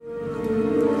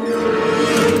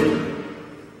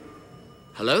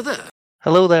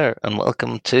Hello there, and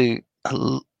welcome to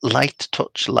a light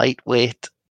touch, lightweight,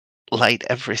 light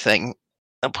everything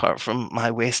apart from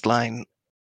my waistline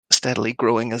steadily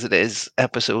growing as it is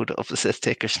episode of the Sith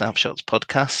Taker Snapshots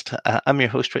podcast. I'm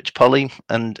your host, Rich Polly,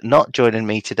 and not joining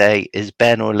me today is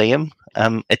Ben or Liam.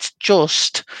 It's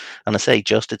just, and I say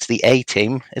just, it's the A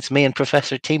team. It's me and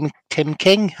Professor Tim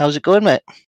King. How's it going, mate?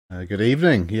 Good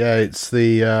evening. Yeah, it's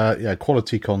the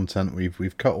quality content.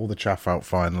 We've cut all the chaff out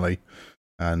finally,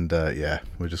 and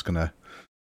we're just gonna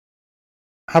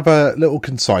have a little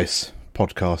concise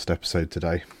podcast episode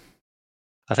today.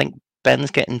 I think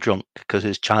Ben's getting drunk because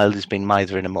his child has been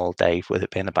mithering him all day with it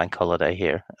being a bank holiday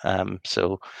here. Liam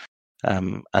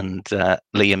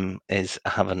is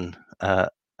having, I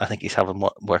think he's having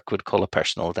what work would call a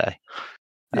personal day.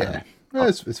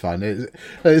 It's fine.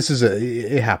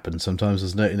 It happens sometimes,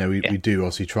 doesn't it? You know, we do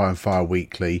obviously try and fire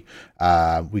weekly.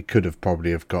 We could have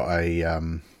probably got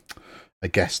a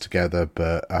guest together,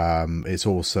 but it's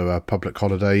also a public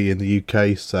holiday in the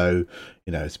UK, so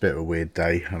you know it's a bit of a weird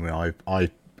day. I mean, I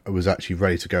was actually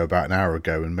ready to go about an hour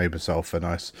ago and made myself a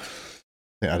nice.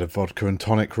 I had a vodka and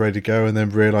tonic ready to go, and then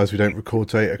realised we don't record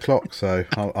till 8 o'clock. So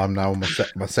I'm now on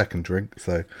my second drink.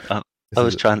 So I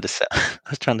was trying to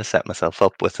set myself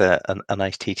up with a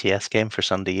nice TTS game for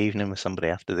Sunday evening with somebody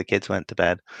after the kids went to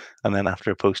bed, and then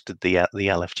after I posted the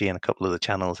LFG and a couple of the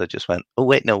channels, I just went, "Oh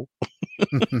wait, no,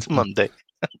 it's Monday."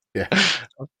 Yeah,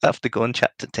 I'll have to go and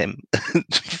chat to Tim.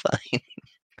 Fine.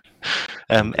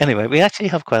 Anyway, we actually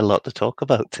have quite a lot to talk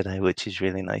about today, which is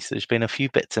really nice. There's been a few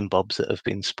bits and bobs that have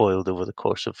been spoiled over the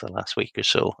course of the last week or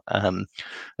so.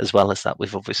 As well as that,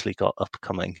 we've obviously got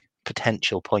upcoming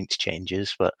potential points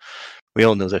changes, but we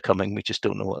all know they're coming. We just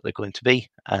don't know what they're going to be.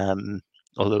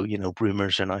 Although, you know,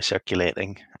 rumours are now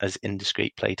circulating as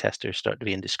indiscreet playtesters start to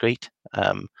be indiscreet.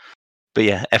 But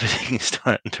yeah, everything is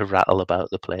starting to rattle about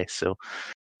the place. So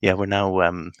yeah, we're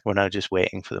now just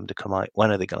waiting for them to come out.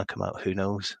 When are they going to come out? Who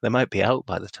knows? They might be out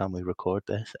by the time we record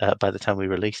this. By the time we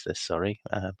release this, sorry,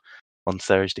 on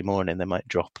Thursday morning they might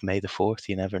drop May the 4th.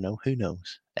 You never know. Who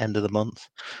knows? End of the month,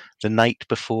 the night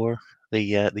before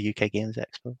the UK Games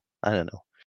Expo. I don't know.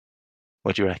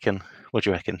 What do you reckon? What do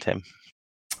you reckon, Tim?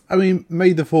 I mean,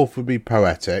 May the 4th would be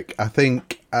poetic. I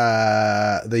think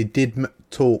they did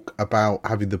talk about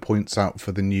having the points out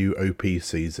for the new OP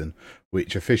season,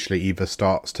 which officially either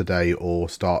starts today or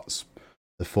starts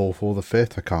the 4th or the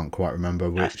 5th. I can't quite remember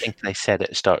which. I think they said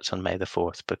it starts on May the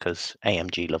 4th because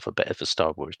AMG love a bit of a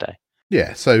Star Wars day.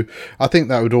 Yeah, so I think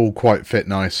that would all quite fit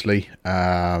nicely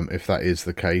if that is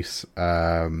the case.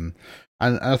 And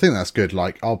I think that's good.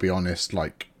 Like, I'll be honest,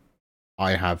 like,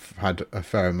 I have had a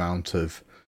fair amount of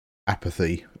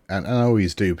apathy, and I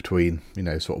always do between, you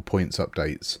know, sort of points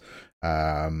updates.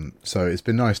 So it's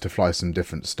been nice to fly some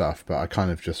different stuff, but I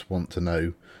kind of just want to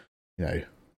know, you know,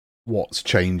 what's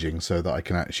changing so that I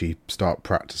can actually start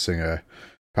practicing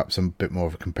perhaps a bit more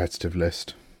of a competitive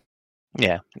list.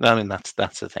 Yeah, I mean that's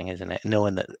the thing, isn't it?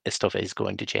 Knowing that this stuff is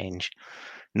going to change,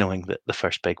 knowing that the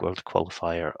first big world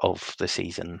qualifier of the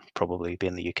season, probably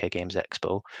being the UK Games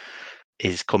Expo,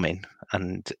 is coming,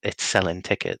 and it's selling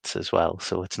tickets as well.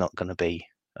 So it's not going to be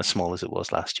as small as it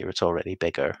was last year. It's already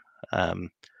bigger. I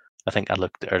think I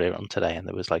looked earlier on today, and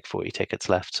there was like 40 tickets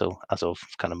left. So as of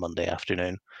kind of Monday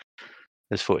afternoon,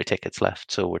 there's 40 tickets left.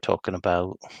 So we're talking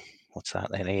about what's that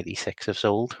then? 86 have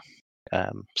sold.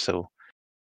 So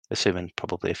assuming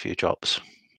probably a few drops,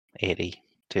 80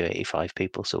 to 85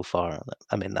 people so far.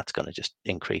 I mean, that's going to just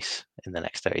increase in the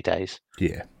next 30 days.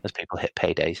 Yeah. As people hit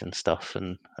paydays and stuff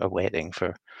and are waiting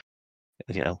for,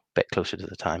 you know, a bit closer to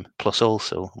the time. Plus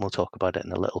also, we'll talk about it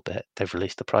in a little bit, they've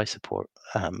released the prize support,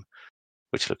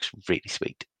 which looks really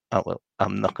sweet. Oh, well,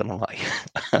 I'm not going to lie.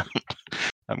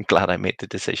 I'm glad I made the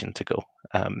decision to go.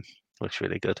 Looks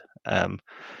really good.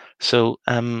 So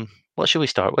what should we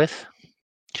start with?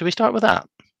 Should we start with that?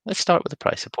 Let's start with the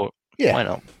price support. Yeah. Why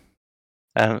not?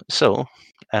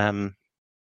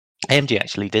 AMG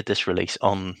actually did this release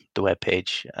on the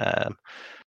webpage.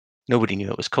 Nobody knew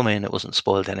it was coming. It wasn't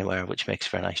spoiled anywhere, which makes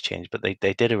for a nice change. But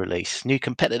they did a release. New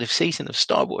competitive season of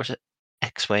Star Wars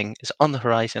X-Wing is on the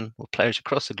horizon, where players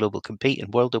across the globe will compete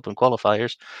in World Open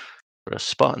qualifiers for a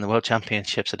spot in the World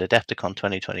Championships at Adepticon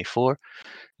 2024.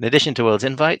 In addition to World's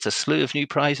invites, a slew of new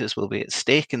prizes will be at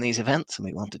stake in these events, and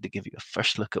we wanted to give you a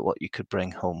first look at what you could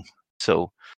bring home.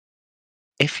 So,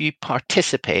 if you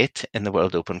participate in the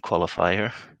World Open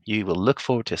qualifier, you will look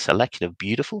forward to a selection of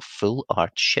beautiful full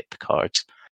art ship cards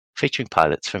featuring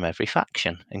pilots from every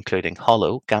faction, including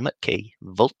Hollow, Gamut Key,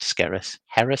 Volt Skerris,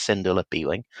 Hera Syndulla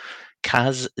B-Wing,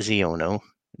 Kaz Ziono,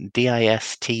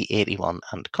 DIS-T81,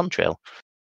 and Contrail.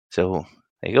 So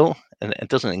there you go. And it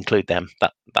doesn't include them.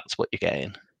 That's what you're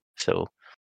getting. So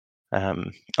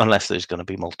unless there's going to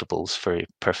be multiples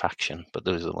per faction, but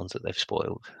those are the ones that they've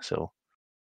spoiled. So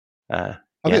I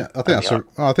think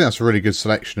that's a really good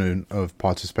selection of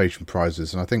participation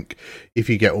prizes, and I think if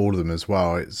you get all of them as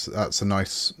well, that's a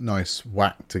nice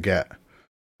whack to get.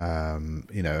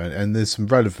 And there's some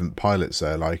relevant pilots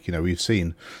there, like we've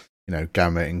seen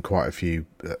Gamut in quite a few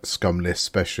scum lists,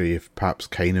 especially if perhaps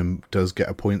Kanan does get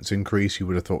a points increase. You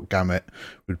would have thought Gamut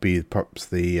would be perhaps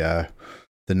the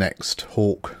next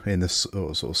Hawk in this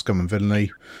sort of scum and villainy.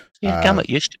 Yeah, Gamut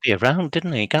used to be around,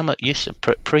 didn't he? Gamut used to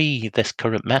pre this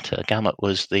current meta. Gamut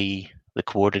was the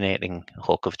coordinating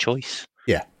Hawk of choice.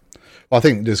 Yeah, well, I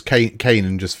think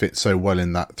Kanan just fits so well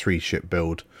in that 3-ship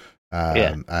build.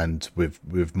 And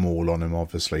with Maul on him,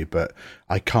 obviously, but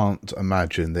I can't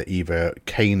imagine that either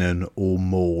Kanan or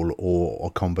Maul or a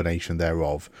combination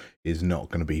thereof is not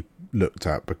going to be looked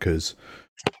at, because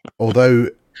although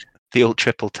the old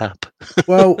triple tap.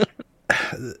 Well,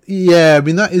 yeah, I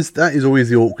mean that is always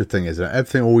the awkward thing, isn't it?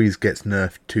 Everything always gets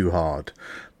nerfed too hard,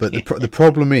 but the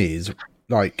problem is,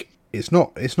 like, it's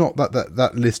not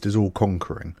that list is all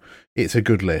conquering. It's a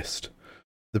good list.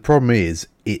 The problem is,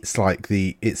 it's like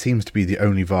it seems to be the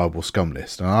only viable scum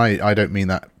list, and I don't mean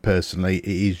that personally. It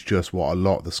is just what a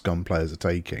lot of the scum players are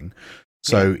taking.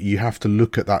 So you have to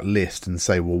look at that list and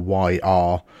say, well, why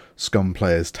are scum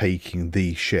players taking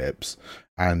these ships?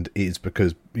 And it's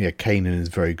because Kanan is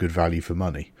very good value for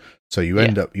money. So you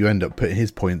end up putting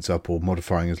his points up, or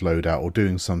modifying his loadout, or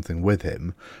doing something with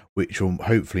him, which will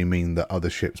hopefully mean that other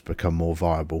ships become more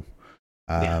viable.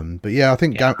 But yeah, I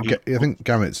think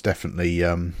Gamut's definitely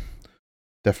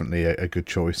a good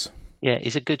choice. Yeah,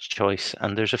 he's a good choice,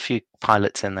 and there's a few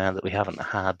pilots in there that we haven't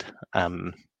had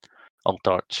alt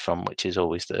arts from, which is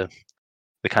always the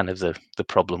kind of the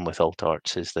problem with alt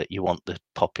arts, is that you want the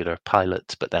popular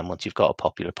pilots, but then once you've got a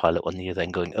popular pilot one, you're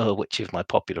then going, oh, which of my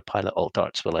popular pilot alt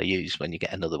arts will I use when you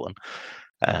get another one?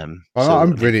 I'm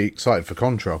really excited for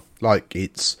Control. Like,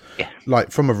 it's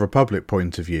like, from a Republic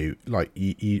point of view, like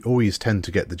you always tend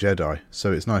to get the Jedi,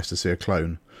 so it's nice to see a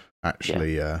clone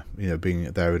actually being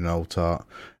there in an alt art.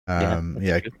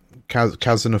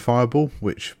 Kazan of Fireball,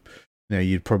 which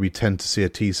you'd probably tend to see a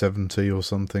T-70 or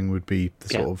something, would be the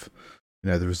sort of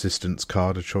the resistance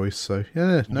card of choice. So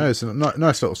it's a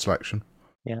nice little selection.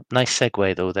 Yeah, nice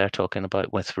segue though. They're talking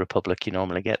about with Republic, you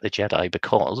normally get the Jedi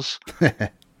because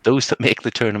those that make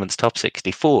the tournament's top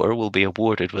 64 will be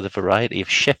awarded with a variety of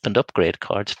ship and upgrade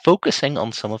cards focusing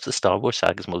on some of the Star Wars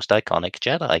saga's most iconic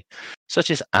Jedi,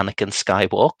 such as Anakin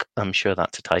Skywalker, I'm sure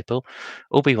that's a typo,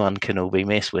 Obi-Wan Kenobi,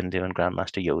 Mace Windu, and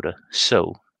Grandmaster Yoda.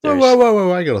 So,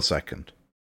 whoa, hang on a second.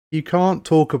 You can't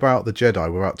talk about the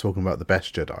Jedi without talking about the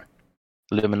best Jedi.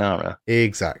 Luminara.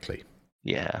 Exactly.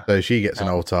 Yeah. So she gets an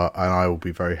alt art, and I will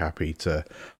be very happy to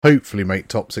hopefully make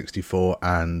top 64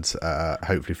 and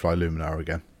hopefully fly Luminara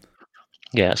again.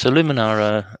 Yeah, so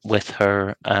Luminara with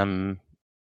her kind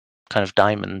of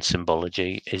diamond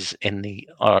symbology is in the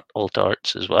alt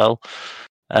arts as well.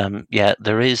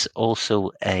 There is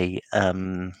also a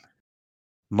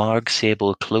Marg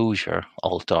Sable Closure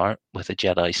alt art with a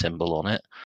Jedi symbol on it,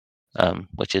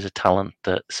 which is a talent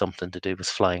that's something to do with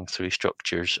flying through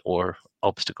structures or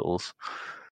obstacles.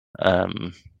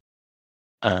 And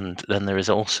then there is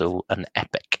also an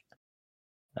epic,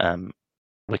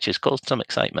 which has caused some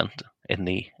excitement in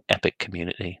the Epic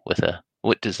community with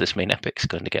what does this mean Epic's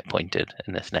going to get pointed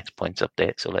in this next points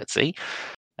update? So let's see.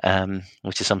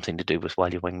 Which is something to do with while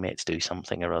your wingmates do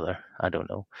something or other. I don't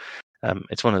know.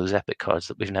 It's one of those Epic cards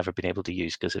that we've never been able to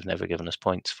use because they've never given us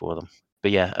points for them.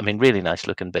 But yeah, I mean, really nice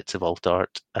looking bits of alt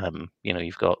art.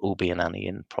 You've got Obi and Annie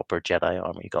in proper Jedi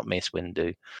armor. You've got Mace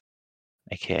Windu,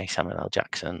 aka Samuel L.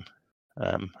 Jackson.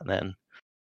 And then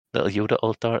little Yoda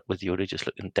alt art with Yoda just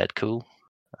looking dead cool.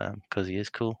 Because he is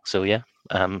cool. So yeah,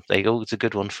 there you go. It's a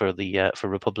good one for the for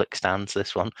Republic stands,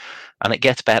 this one. And it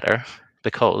gets better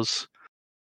because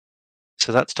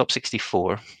so that's top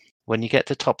 64. When you get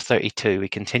to top 32, we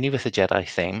continue with the Jedi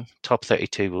theme. Top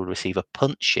 32 will receive a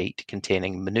punch sheet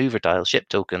containing maneuver dial ship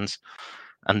tokens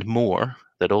and more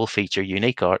that all feature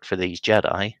unique art for these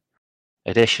Jedi.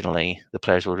 Additionally, the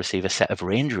players will receive a set of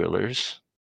range rulers,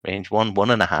 range 1,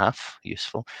 1.5,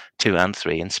 useful, 2 and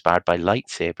 3, inspired by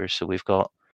lightsabers. So we've got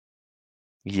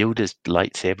Yoda's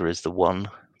lightsaber is the 1.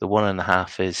 The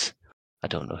 1.5 is, I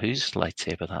don't know whose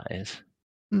lightsaber that is.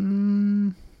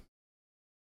 And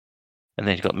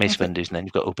then you've got Mace Windu's, and then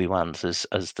you've got Obi-Wan's as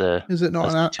the... Is it not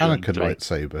an Anakin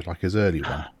lightsaber, like his early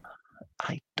one?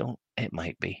 I don't... It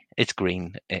might be. It's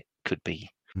green. It could be.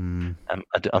 Mm.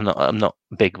 I'm not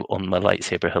big on my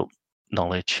lightsaber hilt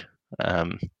knowledge.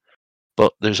 But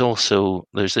But there's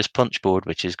this punch board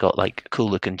which has got like cool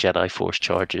looking Jedi Force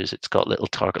charges. It's got little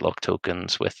target lock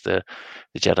tokens with the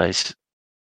Jedi's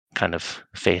kind of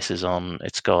faces on.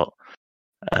 It's got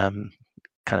kind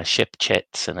of ship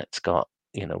chits, and it's got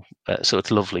so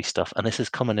it's lovely stuff. And this is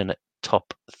coming in at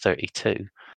top 32.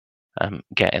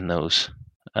 Getting those,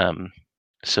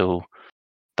 so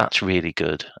that's really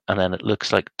good. And then it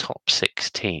looks like top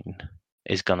 16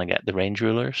 is going to get the range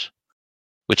rulers,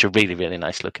 which are really, really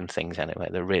nice looking things anyway.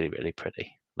 They're really, really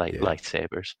pretty, like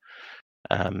lightsabers.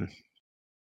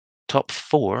 Top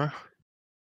 4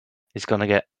 is going to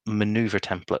get maneuver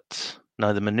templates.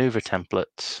 Now, the maneuver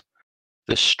templates,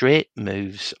 the straight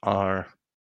moves are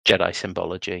Jedi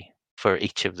symbology for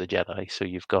each of the Jedi. So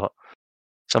you've got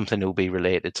something Obi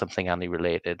related, something Annie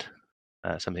related,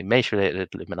 something Mace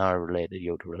related, Luminara related,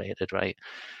 Yoda related, right?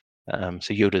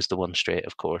 So Yoda's the one straight,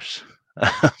 of course.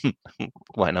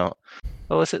 Why not?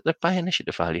 Oh, is it? They're by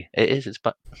initiative value. It is. It's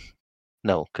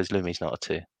no, because Lumi's not a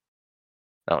 2.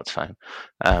 No, it's fine.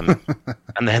 And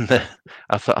then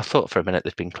I thought for a minute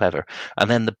they've been clever. And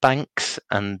then the banks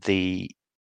and the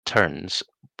turns,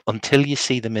 until you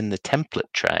see them in the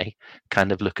template tray,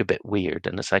 kind of look a bit weird.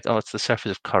 And it's like, oh, it's the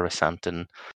surface of Coruscant and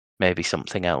maybe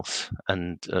something else.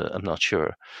 And I'm not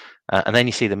sure. And then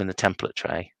you see them in the template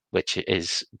tray, which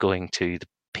is going to the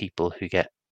people who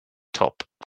get top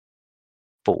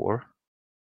 4.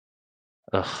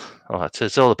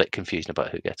 It's all a bit confusing about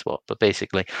who gets what, but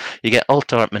basically you get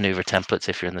alt art maneuver templates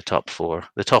if you're in the top 4.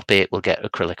 The top 8 will get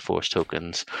acrylic Force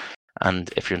tokens, and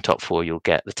if you're in top 4 you'll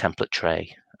get the template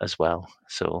tray as well.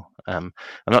 So I'm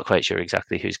not quite sure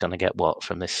exactly who's going to get what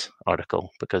from this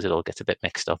article, because it all gets a bit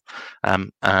mixed up.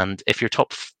 And if you're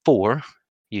top 4,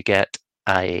 you get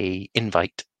a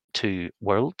invite to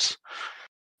Worlds,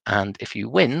 and if you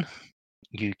win,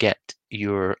 you get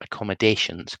your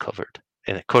accommodations covered,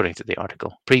 according to the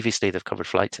article. Previously, they've covered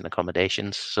flights and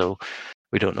accommodations, so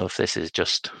we don't know if this is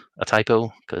just a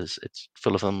typo because it's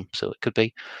full of them, so it could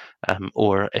be,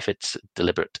 or if it's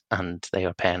deliberate and they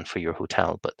are paying for your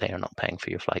hotel, but they are not paying for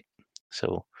your flight.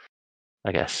 So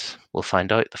I guess we'll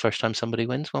find out the first time somebody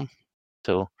wins one.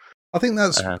 So I think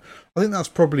that's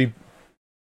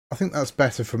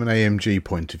better from an AMG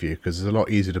point of view, because it's a lot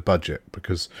easier to budget,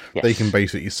 because they can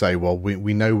basically say, well,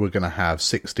 we know we're going to have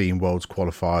 16 Worlds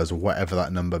qualifiers or whatever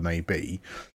that number may be.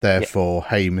 Therefore,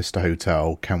 hey, Mr.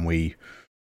 Hotel, can we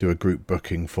do a group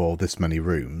booking for this many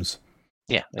rooms?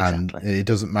 Yeah, exactly. And it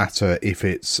doesn't matter if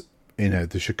it's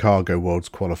the Chicago Worlds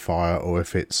qualifier or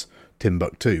if it's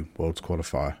Timbuktu Worlds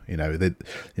qualifier.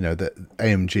 That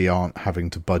AMG aren't having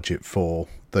to budget for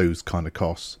those kind of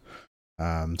costs.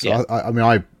 I've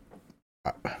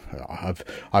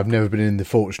never been in the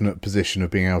fortunate position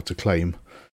of being able to claim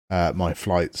my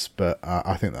flights, but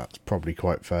I think that's probably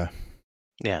quite fair.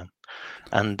 Yeah,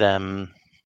 and and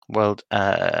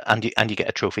you get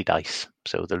a trophy dice,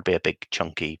 so there'll be a big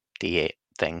chunky D8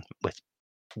 thing with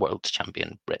World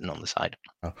Champion written on the side.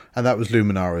 Oh, and that was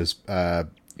Luminara's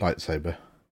lightsaber.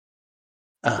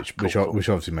 Which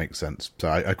obviously makes sense. So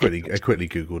I quickly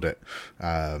googled it,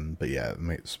 but yeah, it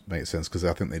makes sense, because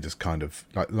I think they just kind of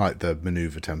like the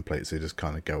maneuver templates. They just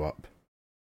kind of go up.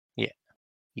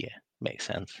 Yeah, makes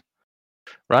sense.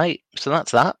 Right, so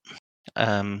that's that,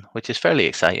 which is fairly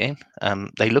exciting.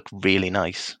 They look really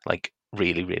nice, like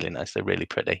really, really nice. They're really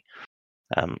pretty.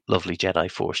 Lovely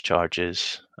Jedi Force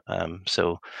charges. And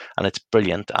it's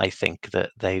brilliant. I think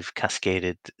that they've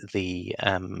cascaded the.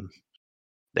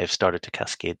 They've started to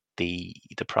cascade the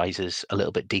prizes a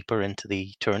little bit deeper into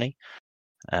the tourney.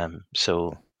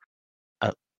 So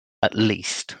at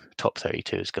least top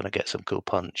 32 is going to get some cool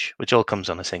punch, which all comes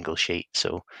on a single sheet.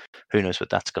 So who knows what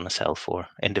that's going to sell for?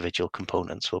 Individual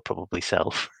components will probably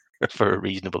sell for a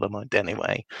reasonable amount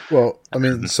anyway. Well, I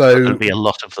mean, so there'll be a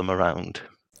lot of them around.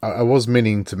 I was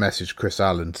meaning to message Chris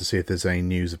Allen to see if there's any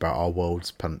news about our World's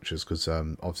punches, because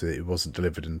obviously it wasn't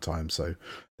delivered in time, so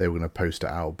they were going to post it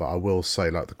out. But I will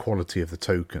say, like, the quality of the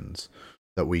tokens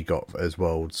that we got as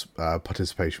World's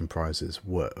participation prizes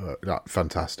were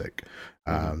fantastic.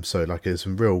 So, like, there's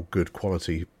some real good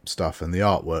quality stuff, and the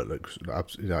artwork looks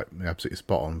absolutely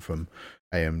spot on from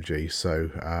AMG.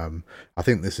 So I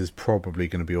think this is probably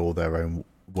going to be all their own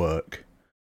work.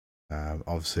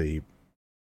 Obviously,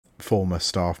 former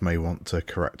staff may want to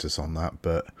correct us on that,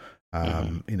 but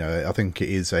I think it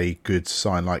is a good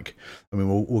sign. Like, I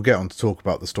mean, we'll get on to talk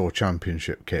about the store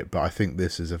championship kit, but I think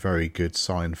this is a very good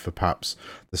sign for perhaps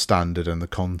the standard and the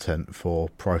content for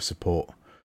prize support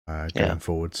going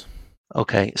forwards.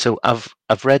 Okay, so I've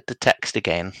read the text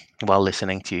again while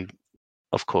listening to you,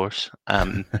 of course,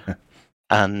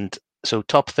 and so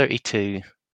top 32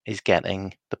 is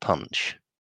getting the punch.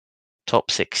 top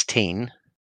 16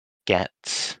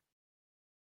 gets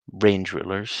range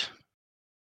rulers.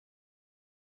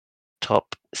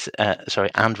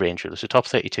 And range rulers. So top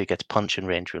 32 gets punch and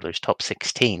range rulers. Top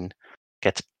 16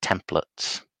 gets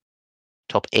templates.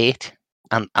 Top 8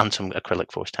 and some acrylic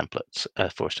force templates,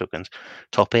 force tokens.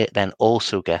 Top 8 then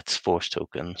also gets force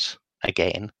tokens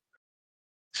again.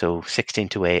 So 16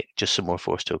 to 8, just some more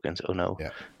force tokens. Oh no. Yeah.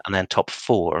 And then top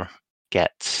 4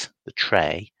 gets the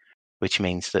tray, which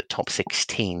means that top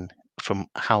 16, from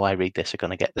how I read this, are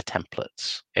going to get the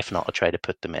templates, if not a tray to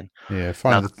put them in. Yeah,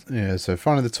 finally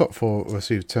the top 4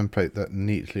 receive a template that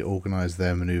neatly organise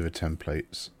their maneuver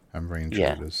templates and range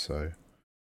rulers.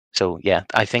 So yeah,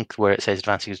 I think where it says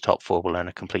advancing to top 4 will learn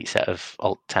a complete set of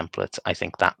alt templates, I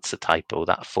think that's a typo.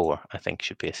 That 4, I think,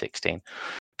 should be a 16.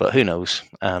 But who knows?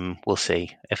 We'll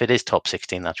see. If it is top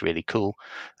 16, that's really cool,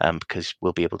 because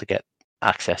we'll be able to get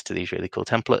access to these really cool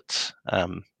templates.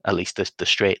 At least the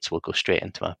straights will go straight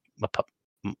into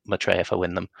my tray if I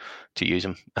win them to use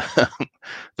them.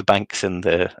 The banks and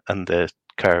the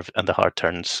curve and the hard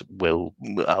turns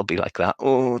I'll be like that.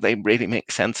 Oh, they really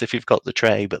make sense if you've got the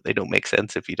tray, but they don't make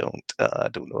sense if you don't. I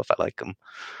don't know if I like them.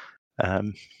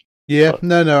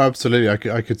 No, absolutely.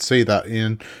 I could see that,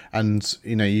 and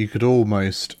you could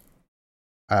almost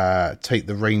take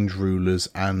the range rulers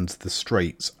and the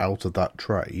straights out of that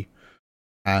tray,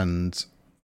 and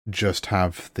just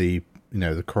have the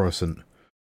the Coruscant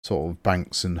sort of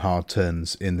banks and hard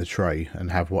turns in the tray,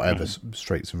 and have whatever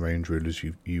straights and range rulers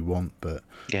you want. But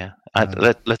yeah,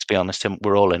 let's be honest, Tim,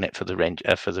 we're all in it for the range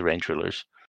rulers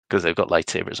because they've got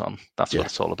lightsabers on. That's what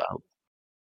it's all about.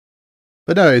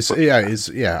 But no,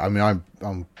 I mean,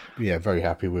 I'm very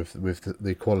happy with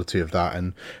the quality of that,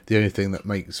 and the only thing that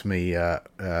makes me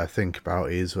think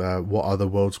about is what other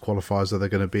Worlds qualifiers are there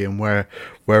going to be, and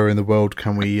where in the world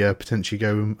can we potentially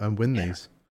go and win these?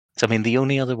 So I mean, the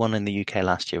only other one in the UK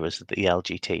last year was the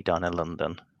LGT down in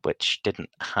London, which didn't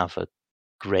have a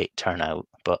great turnout,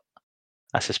 but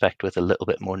I suspect with a little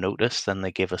bit more notice than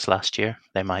they gave us last year,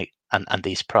 they might, and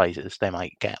these prizes, they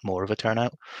might get more of a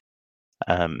turnout.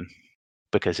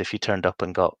 Because if you turned up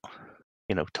and got,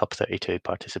 top 32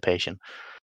 participation,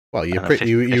 well, you're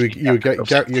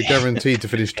guaranteed to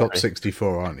finish top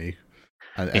 64, aren't you?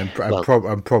 And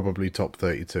probably top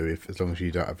 32 as long as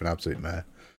you don't have an absolute mare.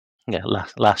 Yeah,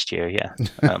 last year, yeah.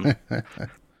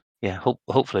 Yeah,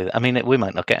 hopefully. I mean, we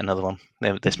might not get another one.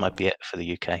 This might be it for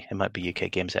the UK. It might be UK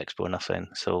Games Expo or nothing.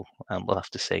 So we'll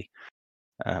have to see.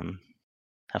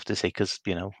 Because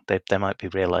they might be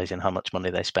realizing how much money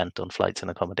they spent on flights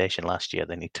and accommodation last year.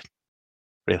 They need to,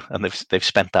 and they've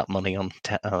spent that money on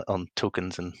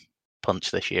tokens and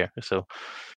punch this year. So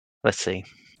let's see.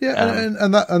 Yeah,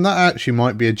 and that actually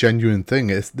might be a genuine thing.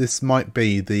 This might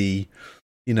be the,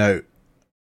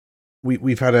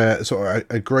 we've had a sort of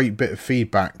a great bit of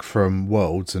feedback from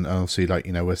Worlds, and obviously,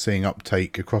 we're seeing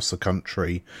uptake across the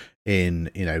country in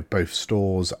both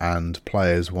stores and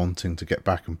players wanting to get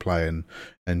back and play and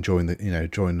join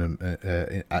them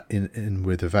in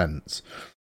with events.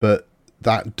 But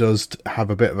that does have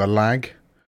a bit of a lag,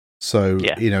 so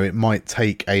it might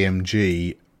take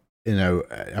AMG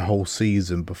a whole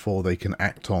season before they can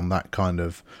act on that kind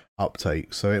of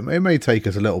uptake. So it may take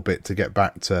us a little bit to get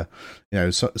back to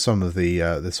some of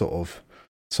the sort of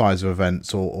size of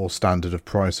events or standard of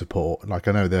prize support. Like,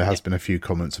 I know there has been a few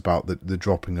comments about the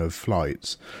dropping of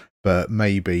flights, but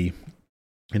maybe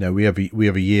we have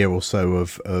a year or so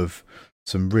of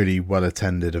some really well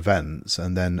attended events,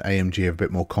 and then AMG have a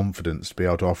bit more confidence to be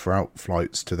able to offer out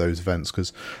flights to those events,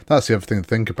 because that's the other thing to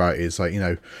think about is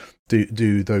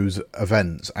do those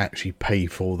events actually pay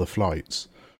for the flights?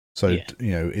 So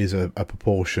is a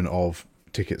proportion of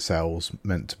ticket sales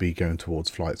meant to be going towards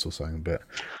flights or something? But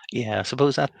yeah, I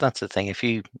suppose that's the thing. If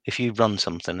you run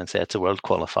something and say it's a world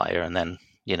qualifier, and then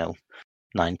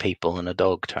 9 people and a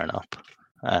dog turn up,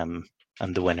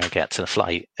 and the winner gets a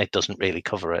flight, it doesn't really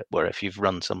cover it. Where if you've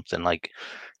run something like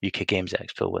UK Games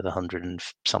Expo with 100 and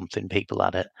something people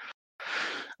at it,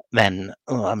 then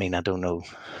I don't know,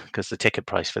 because the ticket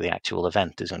price for the actual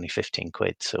event is only 15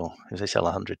 quid. So if they sell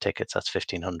 100 tickets, that's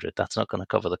 1,500. That's not going to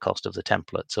cover the cost of the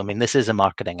template. So I mean, this is a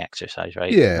marketing exercise,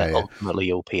 right? Yeah.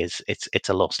 Ultimately, OP is it's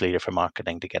a loss leader for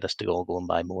marketing to get us to all go and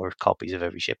buy more copies of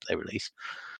every ship they release.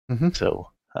 Mm-hmm. So,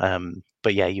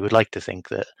 but yeah, you would like to think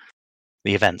that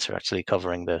the events are actually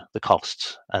covering the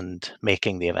costs and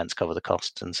making the events cover the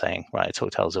costs, and saying, right, it's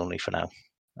hotels only for now,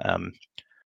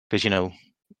 because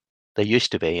there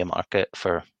used to be a market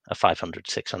for a 500,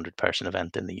 600 person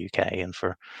event in the UK, and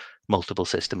for multiple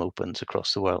system opens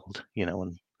across the world,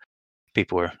 and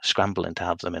people were scrambling to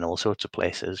have them in all sorts of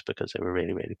places because they were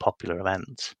really, really popular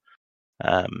events.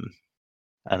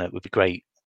 and it would be great,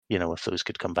 if those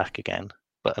could come back again.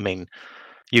 But I mean,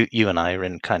 you and I are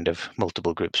in kind of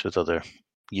multiple groups with other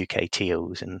UK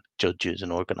TOs and judges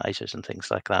and organisers and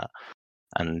things like that,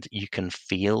 and you can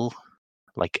feel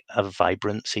like a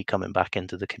vibrancy coming back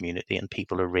into the community, and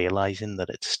people are realising that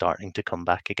it's starting to come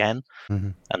back again,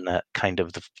 and that kind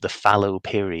of the fallow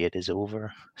period is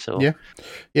over. So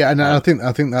and I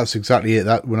think that's exactly it.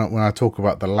 That when I talk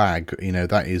about the lag,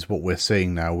 that is what we're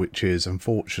seeing now, which is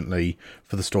unfortunately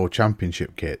for the store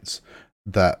championship kits,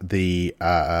 that the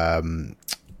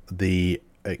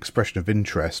expression of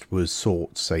interest was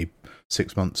sought, say,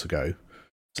 6 months ago.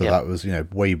 So that was,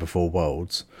 way before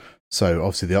Worlds. So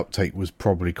obviously the uptake was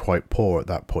probably quite poor at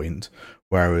that point.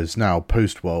 Whereas now,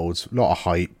 post Worlds, a lot of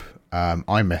hype. I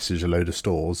messaged a load of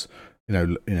stores,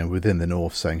 within the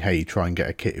north, saying, "Hey, try and get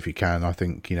a kit if you can." I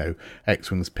think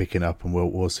X-Wing's picking up, and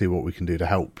we'll see what we can do to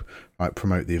help,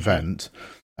 promote the event.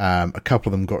 A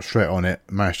couple of them got straight on it,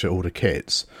 managed to order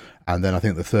kits, and then I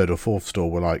think the third or fourth store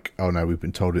were like, "Oh no, we've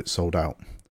been told it's sold out."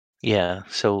 Yeah,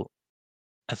 so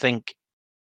I think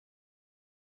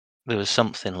there was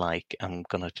something like, I'm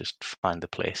going to just find the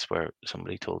place where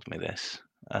somebody told me this.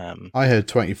 I heard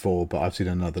 24, but I've seen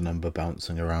another number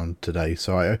bouncing around today,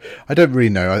 so I don't really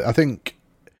know. I think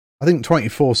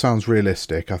 24 sounds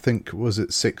realistic. I think, was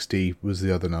it 60 was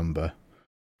the other number?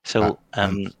 So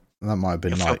that might have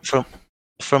been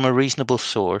from a reasonable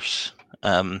source.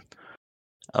 A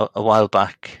while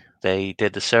back, they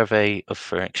did a survey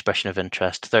for expression of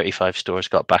interest. 35 stores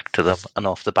got back to them, and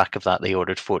off the back of that, they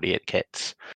ordered 48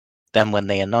 kits. Then when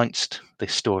they announced the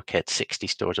store kits, 60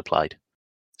 stores applied.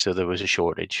 So there was a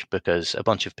shortage because a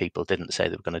bunch of people didn't say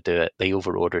they were going to do it. They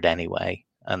overordered anyway,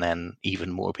 and then even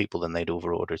more people than they'd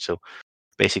overordered. So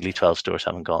basically 12 stores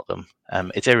haven't got them.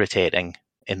 It's irritating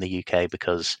in the UK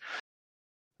because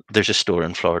there's a store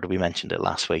in Florida, we mentioned it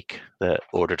last week, that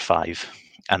ordered 5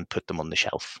 and put them on the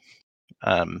shelf.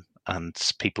 And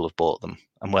people have bought them.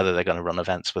 And whether they're going to run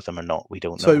events with them or not, we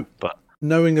don't know. But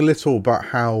knowing a little about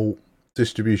how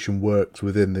distribution works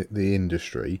within the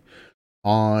industry,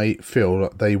 I feel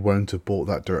that they won't have bought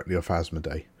that directly off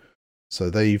Asmodee. So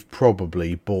they've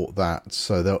probably bought that.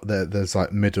 So there's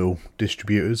like middle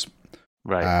distributors.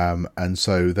 Right. And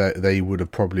so they would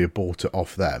have probably bought it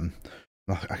off them.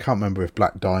 I can't remember if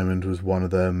Black Diamond was one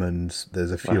of them, and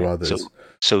there's a few others.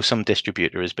 So some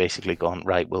distributor has basically gone,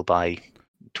 right, we'll buy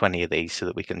 20 of these so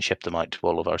that we can ship them out to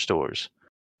all of our stores.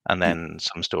 And then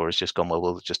some stores just gone, well,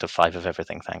 we'll just have 5 of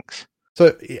everything, thanks.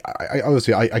 So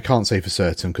I can't say for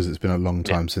certain because it's been a long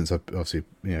time since I've obviously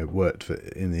worked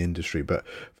in the industry. But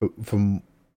from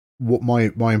what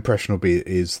my impression will be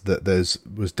is that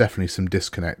was definitely some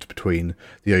disconnect between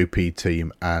the OP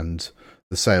team and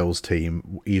the sales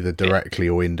team, either directly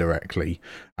or indirectly,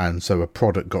 and so a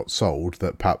product got sold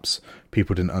that perhaps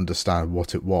people didn't understand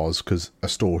what it was because a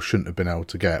store shouldn't have been able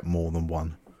to get more than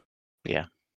one. Yeah.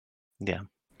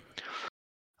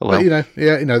 Well, but,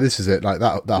 this is it. Like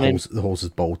the horse is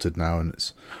bolted now, and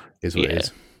is what it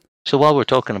is. So while we're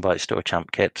talking about store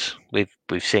champ kits, we've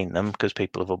seen them because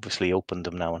people have obviously opened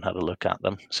them now and had a look at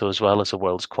them. So as well as a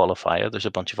Worlds qualifier, there's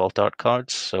a bunch of alt art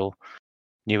cards. So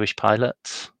newish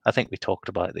pilots. I think we talked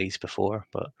about these before,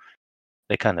 but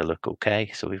they kind of look okay.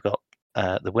 So we've got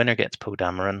the winner gets Poe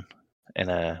Dameron in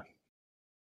a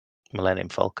Millennium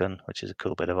Falcon, which is a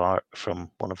cool bit of art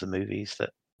from one of the movies that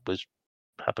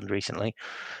happened recently.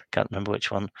 Can't remember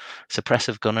which one.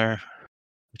 Suppressive Gunner,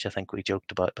 which I think we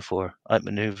joked about before.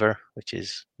 Outmaneuver, which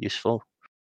is useful.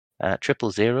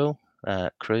 000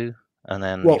 crew, and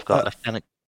then you've got Lieutenant.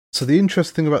 So the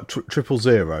interesting thing about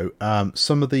 000,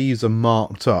 some of these are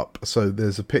marked up. So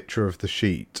there's a picture of the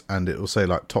sheet, and it will say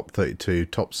like top 32,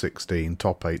 top 16,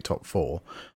 top 8, top 4.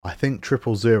 I think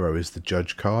 000 is the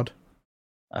judge card.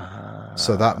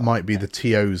 So that might be the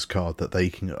TO's card that they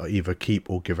can either keep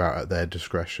or give out at their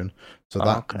discretion. So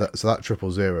that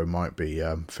 000 might be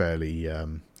fairly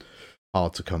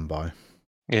hard to come by.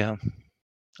 Yeah,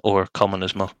 or common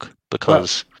as muck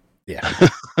because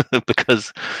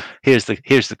because here's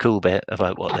the cool bit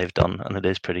about what they've done, and it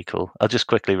is pretty cool. I'll just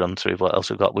quickly run through what else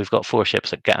we've got. We've got 4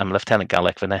 ships at Lieutenant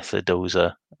Galek, Vanessa,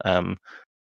 Doza,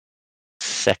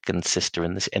 second sister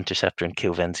in this Interceptor, and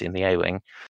Kilvenzi in the A-Wing.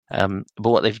 But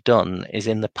what they've done is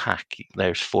in the pack,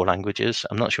 there's 4 languages.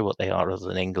 I'm not sure what they are other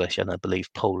than English and I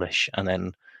believe Polish, and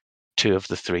then 2 of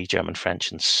the 3, German,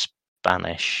 French, and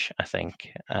Spanish, I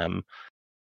think.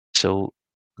 So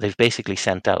they've basically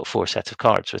sent out 4 sets of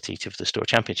cards with each of the store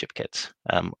championship kits,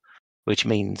 which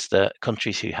means that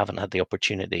countries who haven't had the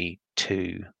opportunity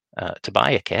to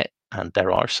buy a kit, and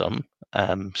there are some,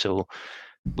 so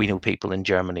we know people in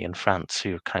Germany and France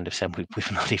who are kind of saying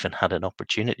we've not even had an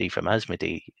opportunity from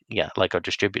Asmodee. Yeah, like our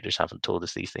distributors haven't told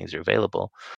us these things are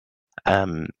available.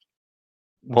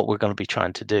 What we're going to be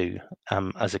trying to do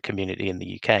as a community in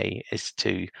the UK is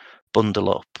to bundle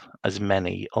up as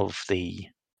many of the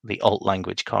alt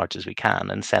language cards as we can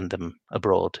and send them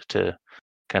abroad to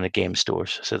kind of game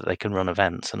stores so that they can run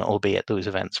events. And albeit those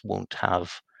events won't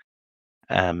have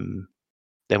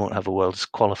they won't have a Worlds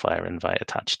qualifier invite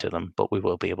attached to them, but we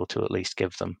will be able to at least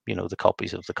give them, the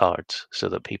copies of the cards so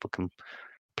that people can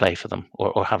play for them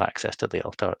or have access to the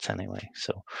alt arts anyway.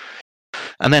 So,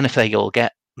 and then if they all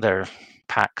get their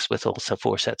packs with also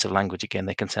 4 sets of language again,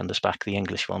 they can send us back the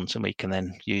English ones and we can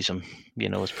then use them,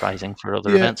 as prizing for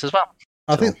other events as well.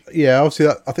 I think, obviously,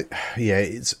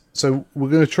 it's so we're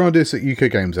going to try and do this at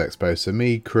UK Games Expo. So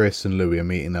me, Chris, and Louis are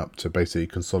meeting up to basically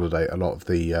consolidate a lot of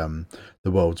the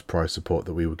World's prize support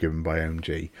that we were given by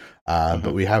AMG.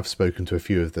 But we have spoken to a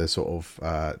few of the sort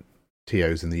of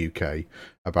TOs in the UK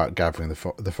about gathering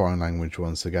the foreign language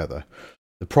ones together.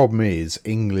 The problem is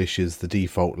English is the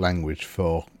default language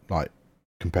for like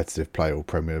competitive play or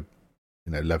Premier,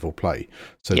 level play.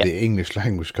 So the English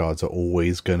language cards are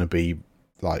always going to be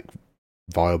like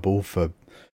viable for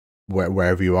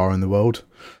wherever you are in the world.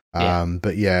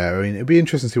 But it'd be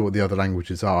interesting to see what the other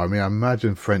languages are. I mean, I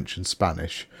imagine French and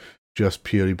Spanish, just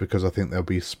purely because I think they'll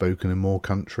be spoken in more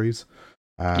countries.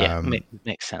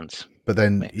 Makes sense. But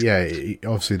then,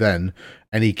 obviously, then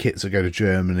any kits that go to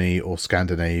Germany or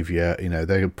Scandinavia,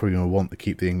 they're probably going to want to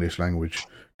keep the English language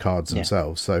cards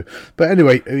themselves. So, but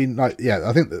anyway, I mean, I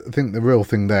think the real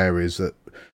thing there is that.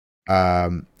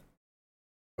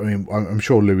 I mean, I'm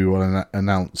sure Louis will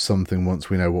announce something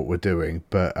once we know what we're doing.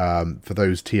 But for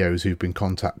those TOs who've been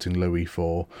contacting Louis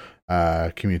for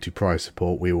community prize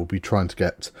support, we will be trying to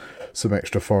get some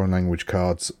extra foreign language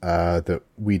cards that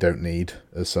we don't need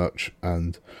as such,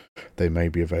 and they may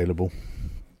be available.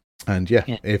 And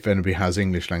if anybody has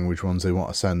English language ones they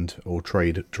want to send or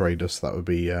trade us, that would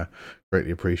be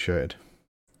greatly appreciated.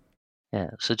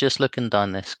 Yeah. So just looking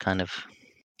down this kind of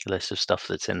list of stuff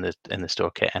that's in the store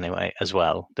kit anyway as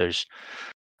well, there's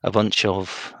a bunch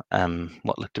of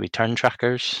what look to be turn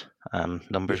trackers,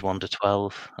 numbers 1 to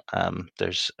 12.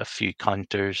 There's a few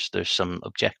counters, there's some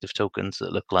objective tokens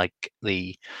that look like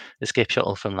the escape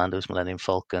shuttle from Lando's Millennium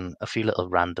Falcon, a few little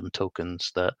random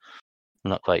tokens that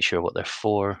I'm not quite sure what they're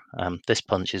for. This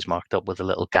punch is marked up with a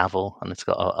little gavel and it's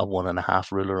got a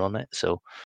 1.5 ruler on it, so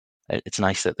it's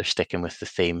nice that they're sticking with the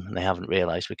theme and they haven't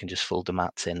realised we can just fold the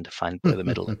mats in to find where the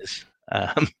middle is.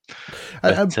 But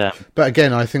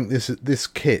again, I think this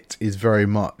kit is very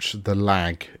much the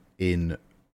lag in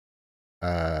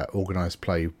organised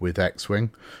play with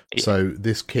X-Wing. Yeah. So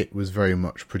this kit was very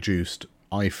much produced,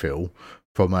 I feel,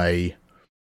 from I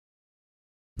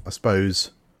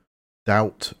suppose,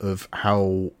 doubt of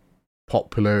how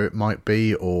popular it might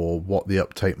be or what the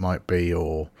uptake might be,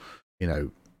 or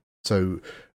so.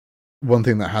 One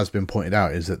thing that has been pointed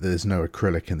out is that there's no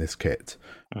acrylic in this kit,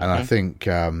 and I think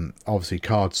obviously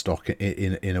cardstock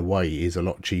in a way is a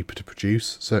lot cheaper to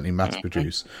produce, certainly mass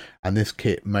produce, and this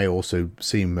kit may also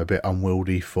seem a bit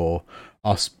unwieldy for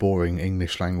us boring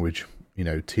English language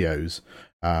TOs,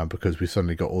 because we've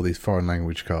suddenly got all these foreign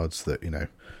language cards that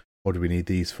what do we need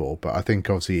these for? But I think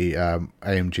obviously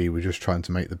AMG were just trying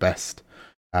to make the best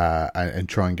and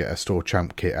try and get a store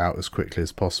champ kit out as quickly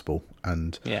as possible,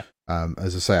 and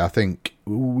as I say, I think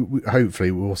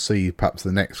hopefully we'll see perhaps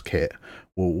the next kit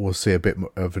we'll see a bit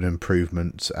of an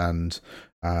improvement, and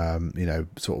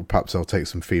sort of perhaps I'll take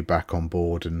some feedback on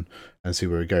board and see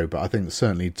where we go. But I think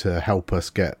certainly to help us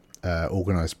get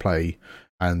organised play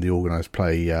and the organised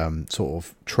play sort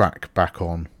of track back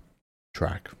on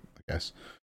track, I guess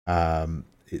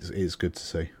it's good to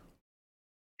see.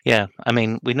 Yeah, I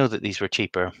mean, we know that these were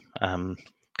cheaper.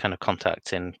 Kind of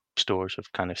contacts in stores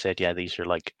have kind of said, these are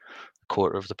like a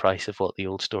quarter of the price of what the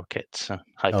old store kits,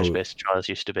 Hyperspace Trials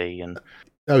used to be. And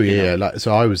like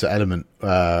so, I was at Element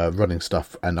running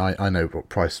stuff, and I know what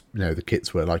price the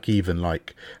kits were like. Even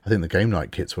like I think the game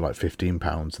night kits were like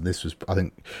 £15, and this was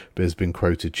has been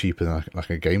quoted cheaper than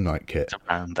like a game night kit.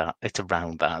 It's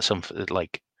around that. Some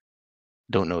like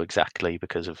don't know exactly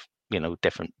because of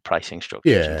different pricing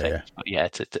structures and things. But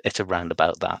it's around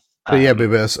about that. But but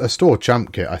a store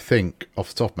champ kit, I think off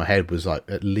the top of my head, was like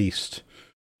at least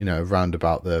around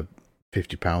about the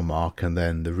 £50 mark, and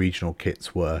then the regional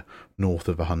kits were north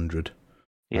of 100.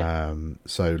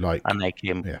 So like, and they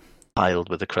came piled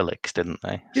with acrylics, didn't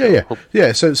they?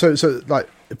 So like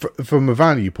from a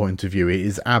value point of view, it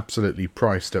is absolutely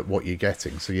priced at what you're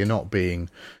getting. So you're not being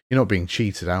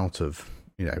cheated out of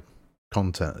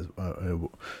content.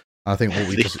 I think what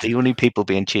we the only people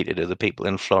being cheated are the people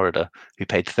in Florida who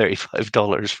paid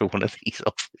 $35 for one of these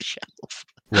off the shelf.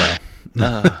 Well,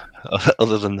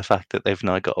 other than the fact that they've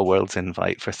now got a World's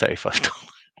invite for $35.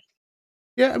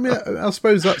 Yeah, I mean, I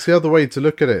suppose that's the other way to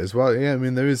look at it as well. Yeah, I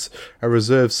mean, there is a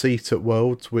reserved seat at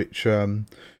Worlds, which, certainly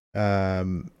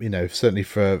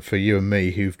for you and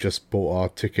me who've just bought our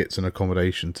tickets and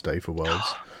accommodation today for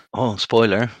Worlds. Oh,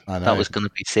 spoiler! That was going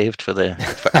to be saved for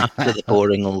after the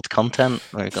boring old content.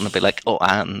 We're going to be like,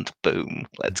 and boom,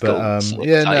 let's go.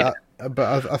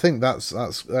 But I think that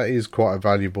is quite a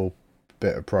valuable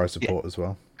bit of prize support as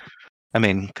well. I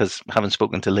mean, because having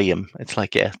spoken to Liam, it's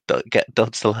like, get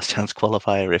Dodds the last chance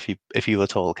qualifier if you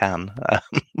at all can.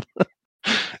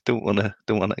 Don't want to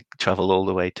travel all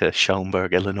the way to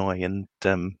Schaumburg, Illinois, and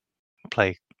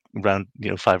play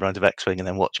 5 rounds of X-Wing and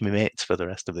then watch my mates for the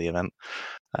rest of the event.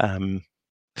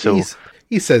 So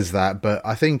he says that, but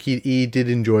I think he did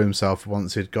enjoy himself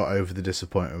once he'd got over the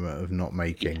disappointment of not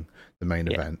making the main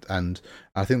event, and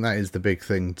I think that is the big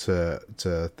thing to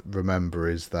remember,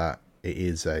 is that it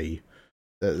is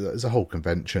there's a whole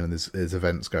convention and there's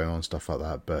events going on, stuff like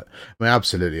that. But I mean,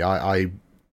 absolutely, I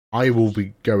will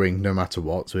be going no matter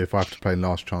what. So if I have to play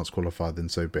last chance qualifier, then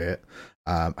so be it.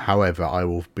 However, I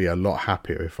will be a lot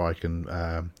happier if I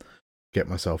can get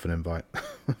myself an invite.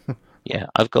 Yeah,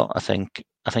 I think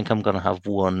I'm going to have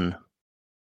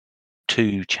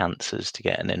 2 chances to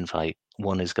get an invite.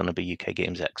 One is going to be UK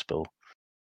Games Expo,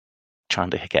 trying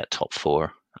to get top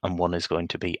 4, and one is going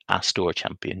to be a store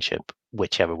championship,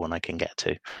 whichever one I can get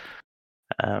to.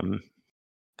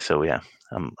 So yeah,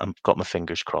 I've got my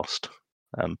fingers crossed.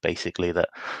 Basically, that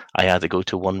I either go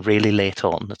to one really late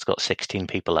on that's got 16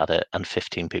 people at it, and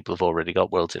 15 people have already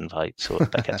got World's invite, so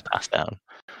that gets passed down.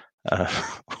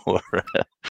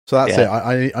 So that's it.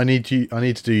 I need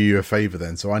to do you a favour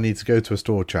then. So I need to go to a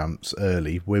store champs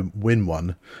early, win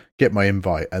one, get my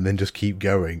invite, and then just keep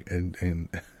going. And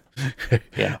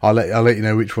I'll let you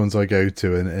know which ones I go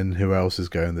to and who else is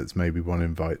going. That's maybe won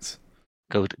invites.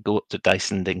 Go up to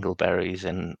Dyson Dingleberries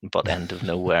in butt end of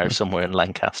nowhere, somewhere in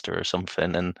Lancaster or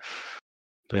something, and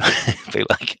be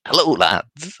like, "Hello,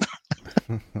 lads."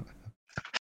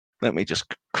 Let me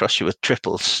just crush you with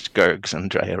triple Skirgs and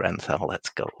Drea Renthal. Let's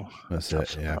go. That's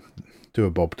it, yeah. Do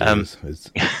a Bob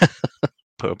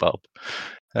Poor Bob.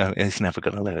 He's never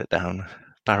going to let it down.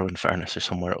 Barrow and Furnace or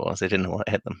somewhere it was. They didn't know what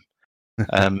hit them.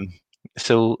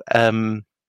 So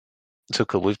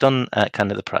cool. We've done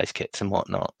kind of the prize kits and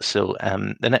whatnot. So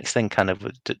the next thing kind of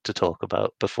to talk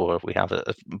about before we have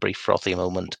a brief frothy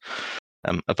moment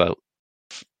about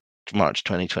March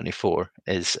 2024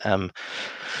 is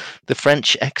the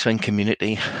French X-Wing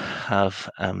community have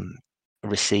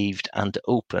received and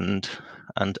opened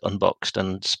and unboxed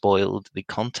and spoiled the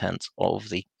contents of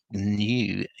the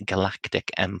new Galactic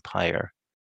Empire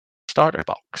starter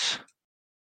box.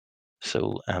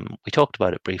 So we talked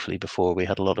about it briefly before. We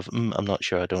had a lot of, I'm not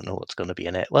sure, I don't know what's going to be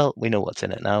in it. Well, we know what's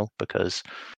in it now because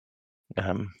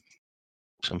some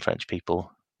French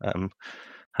people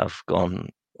have gone,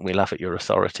 we laugh at your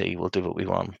authority, we'll do what we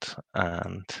want.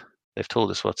 And they've told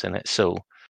us what's in it. So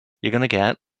you're going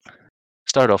to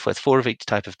start off with 4 of each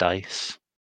type of dice,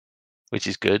 which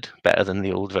is good, better than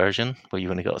the old version where you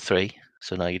only got 3.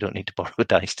 So now you don't need to borrow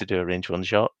dice to do a range 1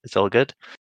 shot. It's all good.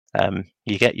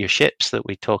 You get your ships that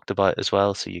we talked about as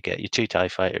well. So you get your 2 TIE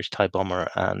fighters, TIE Bomber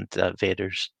and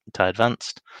Vader's TIE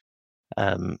Advanced.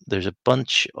 There's a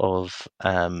bunch of...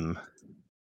 now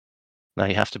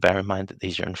you have to bear in mind that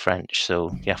these are in French,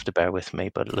 so you have to bear with me,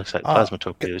 but it looks like Plasma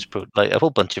Torpedoes, like a whole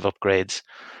bunch of upgrades,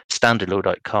 standard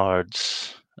loadout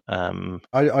cards.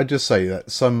 I just say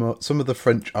that some of the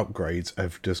French upgrades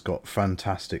have just got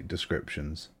fantastic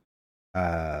descriptions.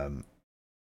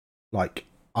 Like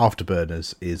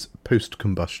Afterburners is post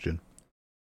combustion,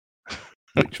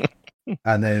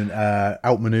 and then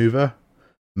outmaneuver,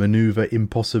 maneuver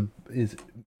impossible.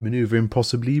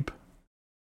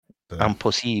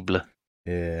 Impossible.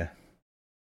 Yeah.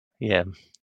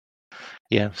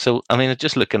 So I mean,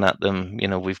 just looking at them,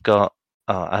 we've got.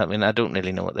 I mean, I don't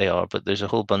really know what they are, but there's a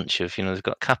whole bunch of, they've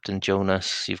got Captain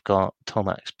Jonas, you've got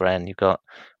Tomax Bren, you've got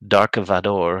Dark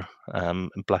Vador,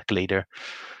 Black Leader.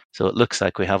 So it looks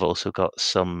like we have also got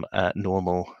some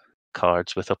normal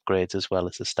cards with upgrades as well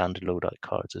as the standard loadout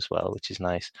cards as well, which is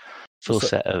nice. Full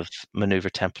set of maneuver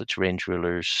templates, range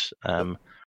rulers.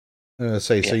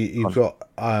 So you've got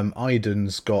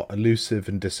Iden's got Elusive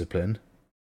and Discipline.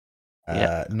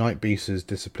 Night Beast's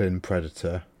Discipline,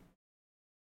 Predator.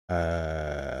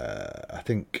 I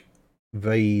think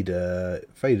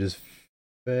Vader's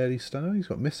fairly stunning. He's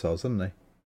got missiles, hasn't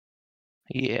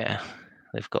he? Yeah,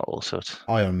 they've got all sorts.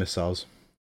 Ion missiles.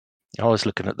 I was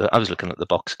looking at the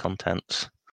box contents.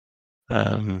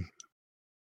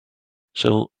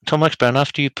 So Tomax Brown,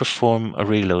 after you perform a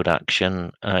reload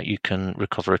action, you can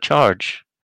recover a charge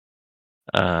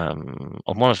on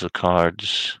one of the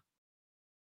cards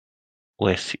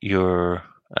with your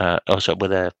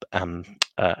with a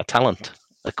talent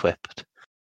equipped.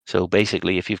 So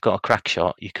basically, if you've got a crack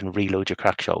shot, you can reload your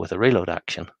crack shot with a reload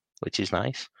action, which is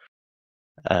nice.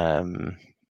 So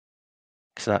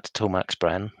that's Tomax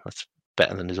Bren. That's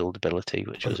better than his old ability,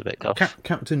 which was a bit tough.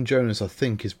 Captain Jonas, I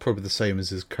think, is probably the same as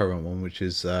his current one, which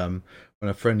is when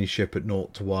a friendly ship at 0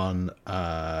 to 1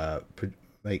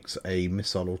 makes a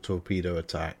missile or torpedo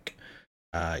attack,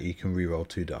 you can reroll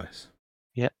 2 dice.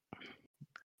 Yep.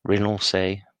 Reroll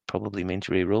say probably means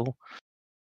reroll.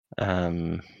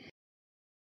 Valen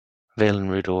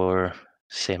Rudor,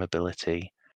 same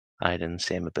ability. Iden,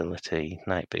 same ability.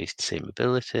 Night Beast, same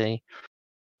ability.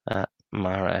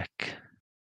 Marek,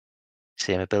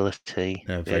 same ability.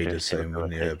 Yeah, Vader's same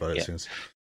one, yeah, but it seems.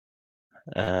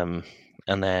 And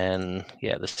then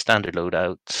the standard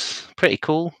loadouts, pretty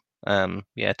cool.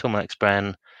 Tomax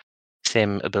Bren,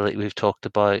 same ability we've talked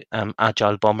about.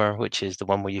 Agile Bomber, which is the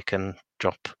one where you can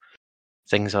drop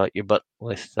things out your butt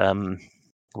with one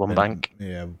bank.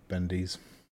 Yeah, bendies.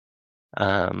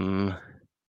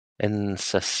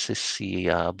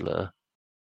 Insaciable.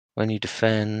 When you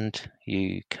defend,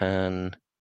 you can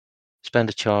spend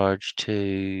a charge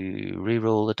to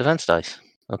reroll the defense dice.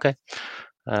 Okay.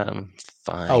 Fine.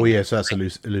 Oh yeah, so that's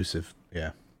elusive.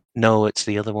 Yeah. No, it's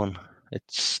the other one.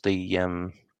 It's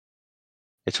the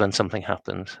it's when something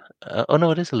happens. Oh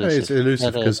no, it is elusive. No,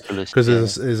 it's elusive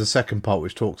because there's a second part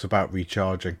which talks about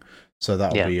recharging. So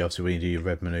that'll be obviously when you do your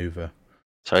red maneuver.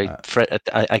 Sorry,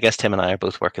 I guess Tim and I are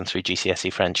both working through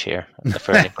GCSE French here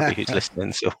for anybody who's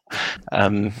listening. So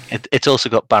it's also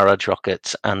got barrage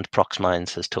rockets and prox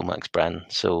mines as Tomax Bren.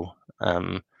 So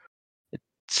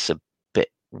it's a bit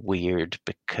weird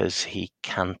because he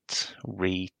can't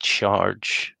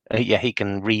recharge. He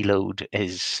can reload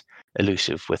his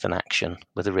elusive with an action,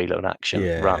 with a reload action,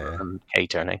 rather than K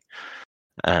turning.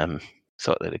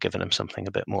 Thought they'd have given him something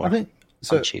a bit more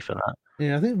punchy for that.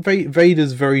 Yeah, I think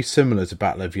Vader's very similar to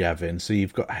Battle of Yavin. So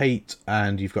you've got hate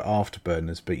and you've got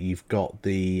afterburners, but you've got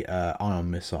the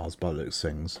ion missiles by the looks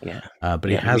of things. Yeah, but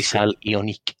he has missile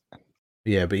ionique.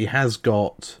 Yeah, but he has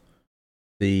got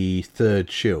the third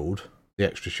shield, the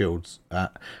extra shields,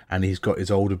 and he's got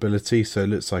his old ability. So it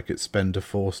looks like it's spend a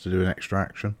force to do an extra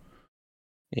action.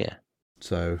 Yeah.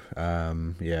 So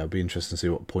it'll be interesting to see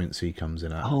what points he comes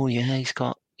in at. Oh yeah, he's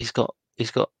got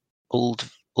old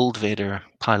Vader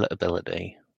pilot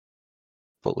ability,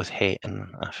 but with hate and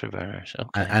afterburners.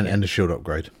 Okay, and a shield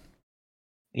upgrade.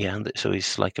 Yeah, and so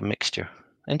he's like a mixture.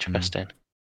 Interesting.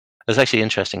 It's actually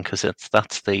interesting because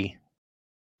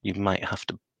you might have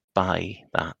to buy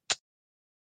that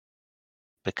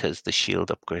because the shield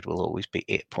upgrade will always be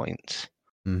 8 points.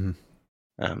 Mm-hmm.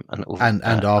 And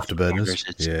afterburners,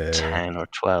 10 or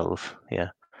 12. Yeah.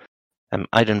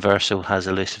 Iden Verso has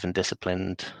elusive and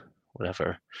disciplined.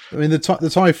 Whatever. I mean, the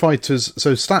TIE fighters,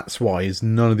 so stats wise,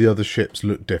 none of the other ships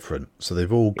look different. So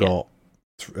they've all got,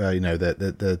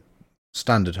 the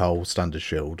standard hull, standard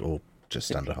shield, or just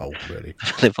standard hull, really.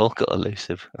 They've all got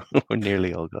elusive, or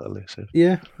nearly all got elusive.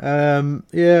 Yeah.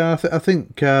 I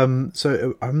think,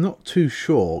 so I'm not too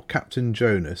sure. Captain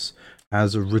Jonas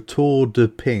has a retour de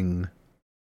ping.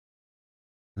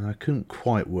 And I couldn't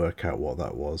quite work out what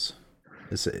that was.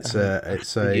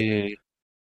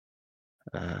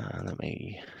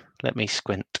 Let me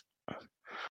squint.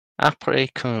 Après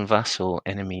qu'un vassal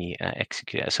enemy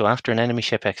execute. So after an enemy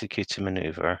ship executes a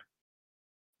maneuver,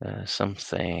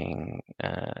 something.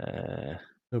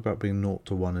 About being 0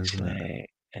 to 1, isn't it?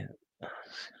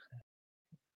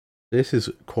 This is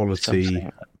quality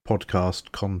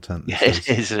podcast content. Yeah, it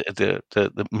is the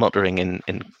muttering in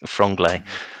franglais.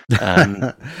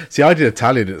 See, I did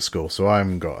Italian at school, so I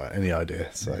haven't got any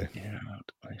idea. So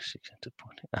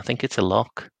I think it's a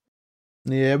lock.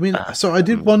 Yeah, I mean, so I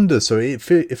did wonder. So it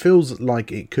feels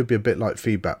like it could be a bit like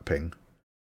feedback ping.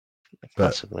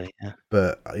 Possibly, yeah.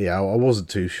 But I wasn't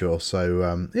too sure. So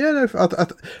I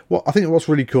think what's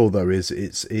really cool though is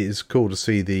it is cool to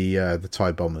see the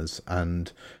TIE bombers,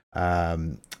 and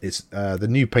it's the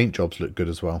new paint jobs look good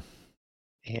as well.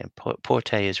 Yeah,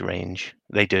 Porte is range.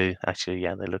 They do actually.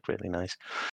 Yeah, they look really nice.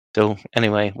 So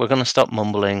anyway, we're going to stop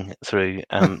mumbling through.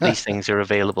 These things are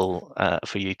available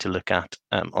for you to look at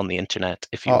on the internet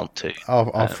if you want to.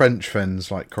 Our French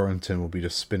friends like Corentin will be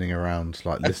just spinning around,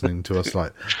 like listening to us,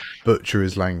 like butcher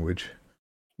his language.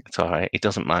 It's all right. He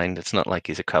doesn't mind. It's not like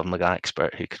he's a Krav Maga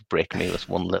expert who could break me with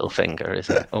one little finger, is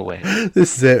it? Oh wait,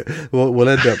 this is it. We'll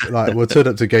end up like we'll turn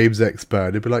up to Games Expert.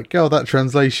 And he'll be like, "Oh, that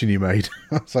translation you made."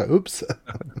 I was like, "Oops."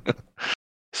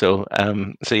 So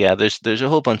yeah, there's a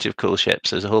whole bunch of cool ships.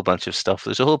 There's a whole bunch of stuff.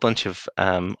 There's a whole bunch of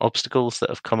obstacles that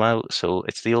have come out. So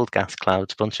it's the old gas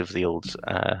clouds, bunch of the old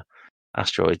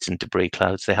asteroids and debris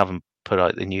clouds. They haven't put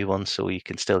out the new ones, so you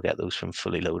can still get those from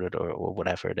Fully Loaded or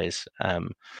whatever it is.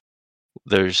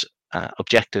 There's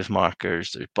objective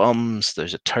markers. There's bombs.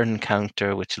 There's a turn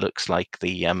counter, which looks like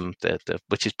the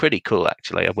which is pretty cool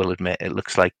actually. I will admit, it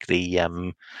looks like the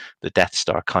Death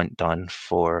Star countdown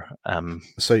for.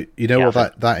 So you know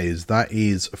what that is? That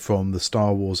is from the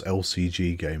Star Wars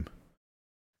LCG game.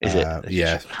 Is it?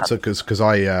 Yeah. So because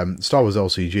I Star Wars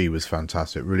LCG was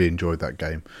fantastic. Really enjoyed that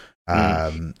game.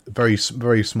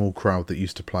 Very small crowd that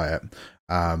used to play it.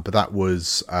 But that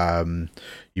was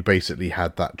you basically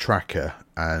had that tracker,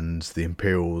 and the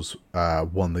Imperials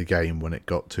won the game when it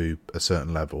got to a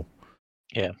certain level.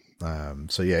 Yeah.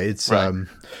 So yeah, it's right.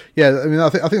 yeah. I mean, I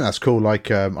think that's cool. Like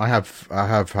I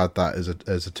have had that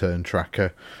as a turn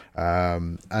tracker,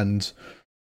 and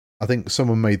I think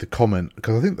someone made the comment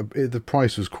because I think the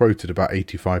price was quoted about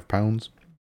 £85.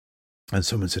 And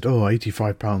someone said, "Oh,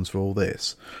 £85 for all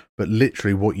this," but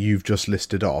literally what you've just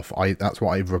listed off, that's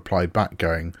what I've replied back,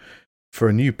 going, for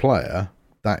a new player,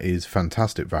 that is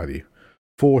fantastic value.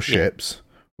 4 ships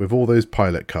with all those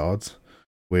pilot cards,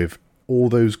 with all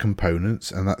those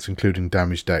components, and that's including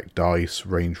damage deck, dice,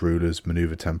 range rulers,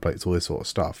 maneuver templates, all this sort of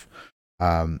stuff.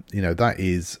 That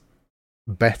is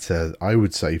better, I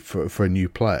would say, for a new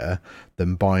player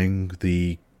than buying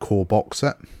the core box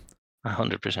set.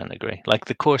 100% agree. Like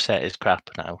the core set is crap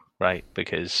now, right?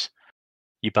 Because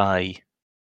you buy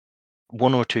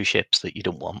 1 or 2 ships that you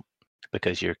don't want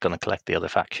because you're going to collect the other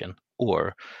faction,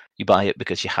 or you buy it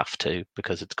because you have to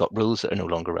because it's got rules that are no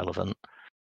longer relevant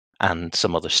and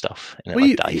some other stuff in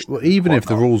it, dice. Well, even if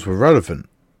the rules were relevant,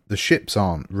 the ships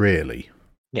aren't really.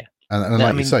 Yeah, and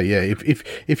like you say, yeah,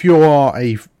 if you are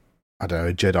a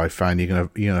Jedi fan, you're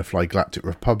gonna fly Galactic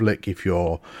Republic. If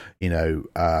you're,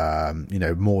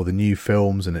 more the new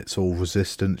films and it's all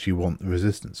Resistance, you want the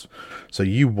Resistance. So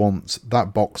you want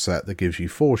that box set that gives you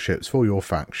 4 ships for your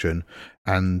faction,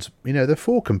 and they're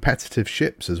 4 competitive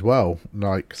ships as well.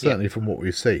 Like certainly from what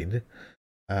we've seen,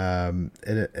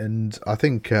 and I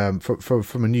think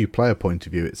from a new player point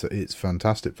of view, it's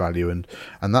fantastic value, and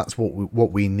that's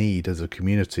what we need as a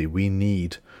community. We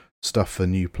need stuff for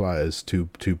new players to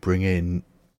bring in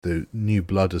the new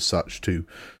blood as such to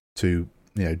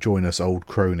join us old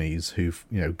cronies who've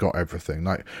got everything.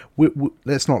 Like we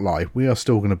let's not lie, we are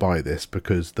still going to buy this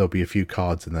because there'll be a few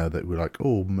cards in there that we're like,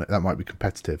 oh, that might be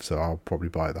competitive, so I'll probably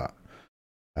buy that.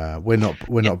 We're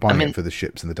not buying it for the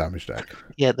ships and the damage deck.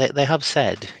 Yeah, they have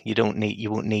said you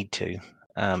won't need to,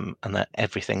 and that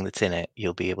everything that's in it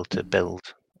you'll be able to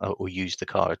build or use the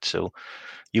card. So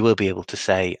you will be able to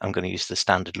say, I'm going to use the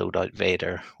standard loadout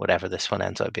Vader, whatever this one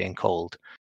ends up being called,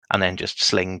 and then just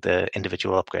sling the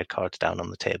individual upgrade cards down on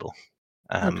the table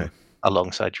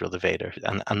alongside your other Vader.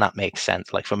 And that makes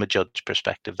sense. Like from a judge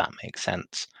perspective, that makes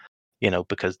sense,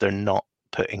 because they're not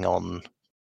putting on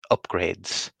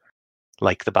upgrades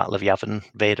like the Battle of Yavin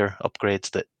Vader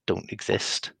upgrades that don't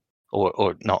exist,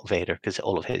 or not Vader, because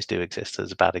all of his do exist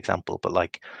as a bad example, but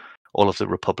like all of the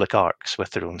Republic arcs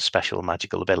with their own special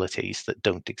magical abilities that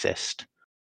don't exist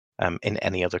in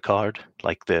any other card,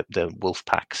 like the Wolf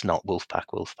Pack's not Wolf Pack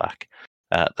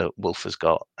that Wolf has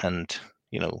got, and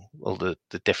all the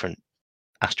different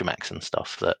astromechs and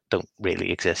stuff that don't really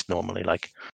exist normally,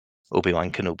 like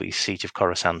Obi-Wan Kenobi's Siege of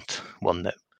Coruscant one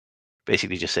that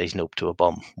basically just says nope to a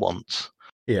bomb once.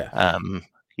 Yeah.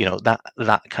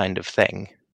 That kind of thing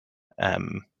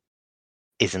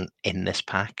isn't in this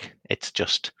pack. It's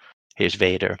just, here's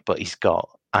Vader, but he's got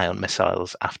ion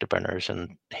missiles, afterburners,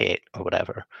 and hate or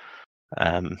whatever.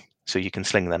 So you can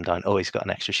sling them down. Oh, he's got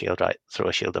an extra shield, right? Throw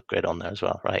a shield upgrade on there as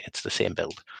well, right? It's the same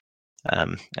build.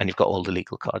 And you've got all the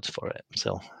legal cards for it.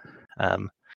 So,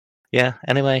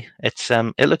 anyway,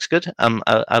 it looks good.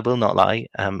 I will not lie.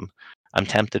 I'm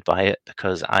tempted by it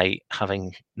because I,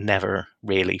 having never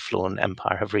really flown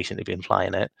Empire, have recently been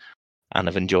flying it and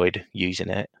have enjoyed using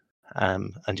it.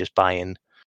 And just buying,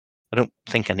 I don't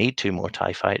think I need 2 more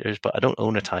TIE fighters, but I don't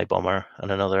own a TIE bomber,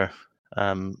 and another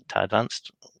TIE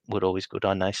Advanced would always go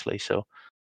down nicely. So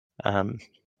a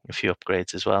few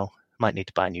upgrades as well. Might need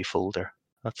to buy a new folder.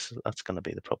 That's going to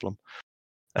be the problem.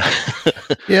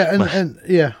 Yeah, and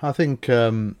I think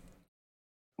I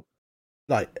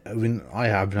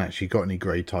haven't actually got any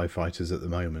grey TIE fighters at the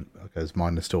moment because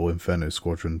mine are still Inferno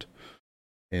Squadroned.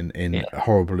 in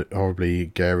horribly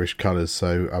garish colours.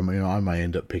 So I mean, I may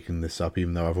end up picking this up,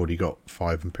 even though I've already got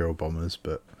 5 Imperial bombers.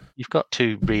 But you've got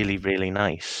 2 really, really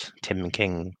nice Tim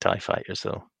King TIE fighters,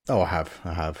 though. Oh, I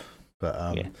have.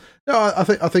 But no, I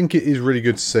think it is really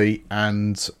good to see,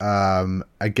 and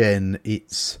again,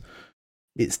 it's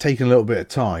taken a little bit of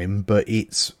time, but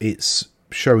it's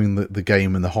showing the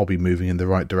game and the hobby moving in the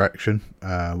right direction,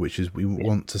 which is we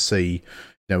want to see.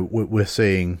 You know, we're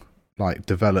seeing like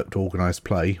developed, organized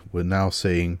play. We're now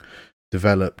seeing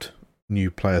developed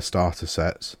new player starter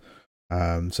sets.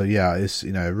 So yeah, it's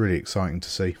really exciting to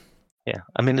see. Yeah,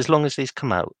 I mean, as long as these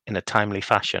come out in a timely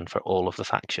fashion for all of the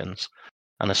factions,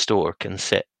 and a store can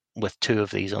sit with 2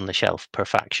 of these on the shelf per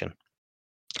faction,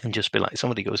 and just be like,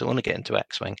 somebody goes, I want to get into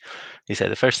X-Wing. You say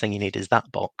the first thing you need is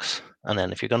that box, and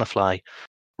then if you're going to fly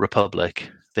Republic,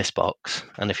 this box,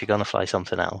 and if you're going to fly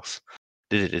something else,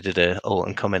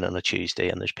 and come in on a Tuesday,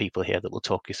 and there's people here that will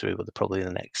talk you through what probably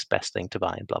the next best thing to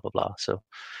buy, and blah blah blah. So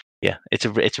yeah, it's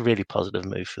a really positive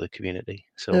move for the community.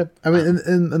 So yeah, I mean,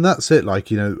 and that's it.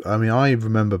 Like, I mean, I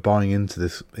remember buying into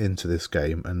this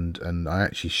game, and I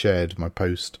actually shared my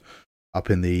post up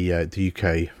in the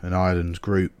UK and Ireland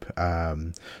group.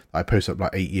 I posted up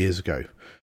like 8 years ago,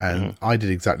 and I did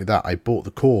exactly that. I bought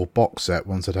the core box set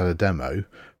once I'd had a demo,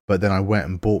 but then I went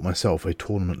and bought myself a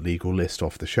tournament legal list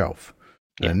off the shelf.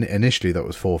 Yeah. And initially that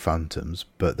was 4 Phantoms,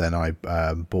 but then I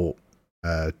bought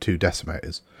 2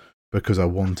 Decimators. Because I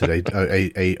wanted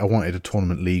I wanted a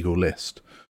tournament legal list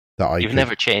that You've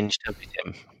never changed, have you,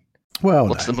 Tim? Well,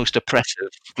 what's the most oppressive,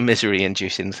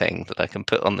 misery-inducing thing that I can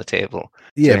put on the table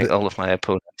to make all of my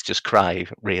opponents just cry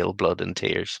real blood and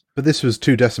tears? But this was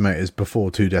 2 Decimators before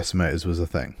 2 Decimators was a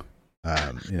thing.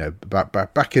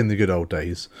 Back in the good old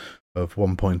days of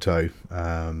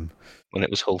 1.0. When it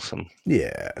was wholesome.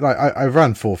 Yeah, like I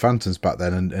ran 4 Phantoms back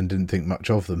then and didn't think much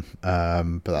of them.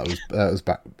 But that was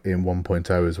back in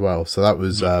 1.0 as well. So that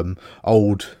was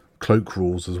old cloak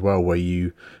rules as well, where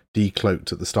you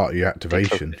decloaked at the start of your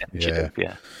activation. So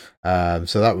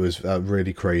that was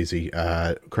really crazy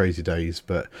days.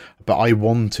 But I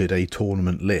wanted a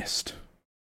tournament list,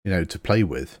 to play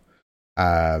with.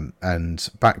 And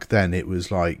back then it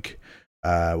was like,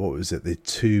 what was it? The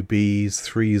 2Bs,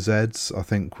 3Zs, I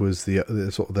think was the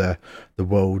sort of the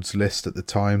world's list at the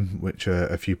time, which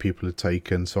a few people had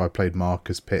taken. So I played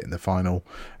Marcus Pitt in the final,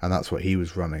 and that's what he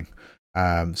was running.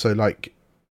 So like,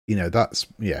 that's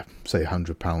say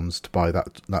 £100 to buy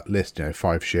that list.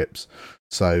 5 ships.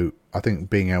 So I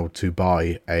think being able to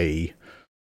buy a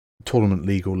tournament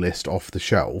legal list off the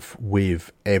shelf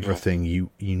with everything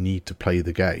you need to play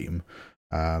the game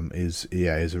is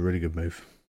a really good move.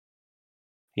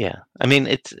 Yeah, I mean,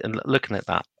 it's looking at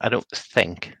that. I don't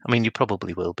think. I mean, you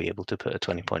probably will be able to put a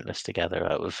 20-point list together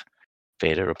out of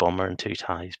Vader, a bomber, and 2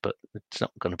 TIEs, but it's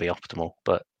not going to be optimal.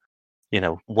 But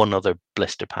one other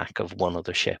blister pack of one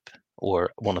other ship, or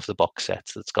one of the box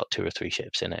sets that's got 2 or 3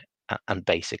 ships in it, and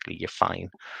basically you're fine.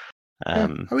 I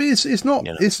mean, it's not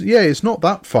it's not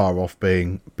that far off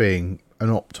being an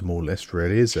optimal list,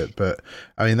 really, is it? But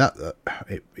I mean I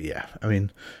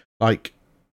mean, like.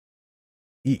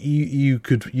 You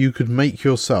could make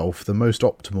yourself the most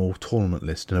optimal tournament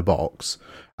list in a box,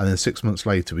 and then 6 months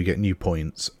later we get new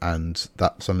points, and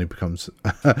that suddenly becomes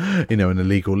an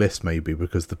illegal list, maybe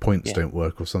because the points don't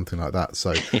work or something like that.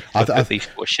 So I put these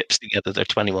 4 ships together, they're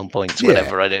 21 points,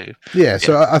 whatever I do.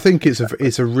 So I think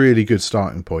it's a really good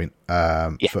starting point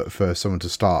for someone to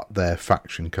start their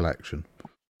faction collection.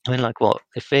 I mean, like what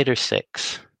if Vader's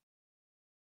 6,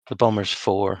 the bomber's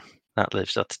 4.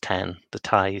 That's 10. The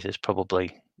TIEs is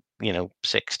probably,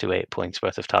 6 to 8 points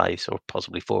worth of TIEs, or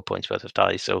possibly 4 points worth of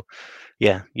TIEs. So,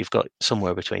 yeah, you've got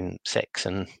somewhere between 6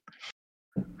 and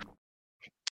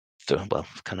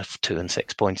kind of 2 and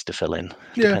 6 points to fill in,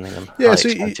 depending on how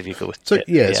expensive you go with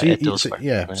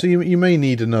it. So you may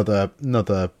need another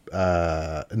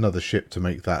ship to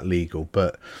make that legal,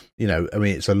 but I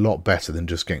mean, it's a lot better than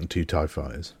just getting 2 TIE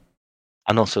fighters.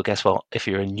 And also, guess what? If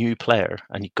you're a new player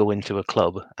and you go into a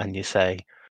club and you say,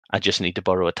 I just need to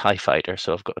borrow a TIE fighter,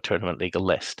 so I've got a tournament legal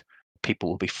list, people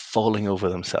will be falling over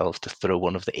themselves to throw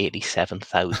one of the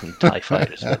 87,000 TIE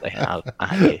fighters that they have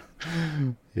at you.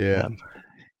 Yeah.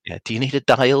 Do you need a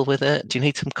dial with it? Do you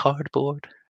need some cardboard?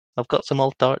 I've got some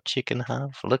alt arts you can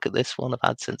have. Look at this one I've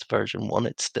had since version 1.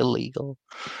 It's still legal.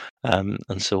 And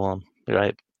so on.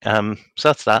 Right. So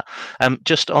that's that.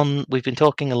 We've been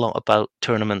talking a lot about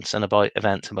tournaments and about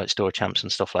events, about store champs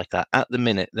and stuff like that. At the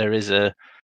minute, there is a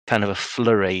kind of a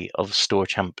flurry of store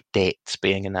champ dates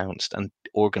being announced, and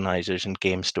organizers and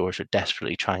game stores are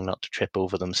desperately trying not to trip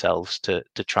over themselves to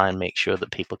try and make sure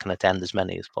that people can attend as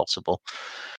many as possible.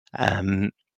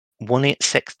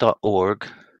 186.org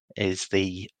is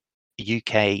the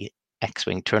UK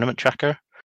X-Wing tournament tracker.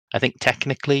 I think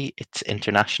technically it's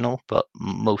international, but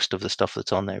most of the stuff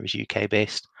that's on there is UK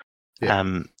based.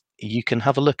 Yeah. You can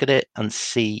have a look at it and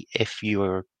see if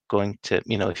you're going to,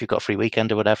 if you've got a free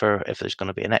weekend or whatever, if there's going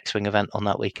to be an X-Wing event on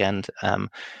that weekend.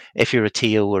 If you're a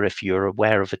TO, or if you're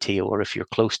aware of a TO, or if you're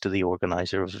close to the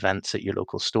organizer of events at your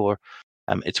local store,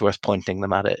 it's worth pointing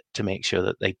them at it to make sure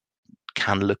that they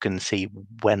can look and see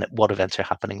what events are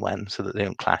happening when, so that they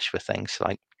don't clash with things.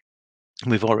 Like,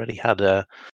 we've already had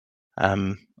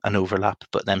an overlap,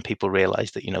 but then people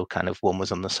realized that, kind of one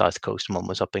was on the south coast and one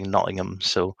was up in Nottingham,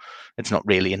 so it's not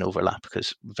really an overlap,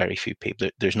 because very few people,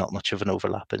 there's not much of an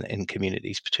overlap in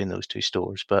communities between those two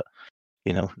stores. But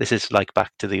this is like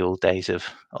back to the old days of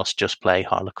us Just Play,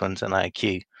 Harlequins, and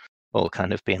IQ all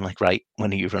kind of being like, right,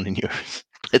 when are you running yours?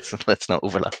 let's not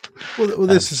overlap. Well,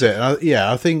 this is it.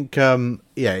 I think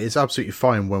it's absolutely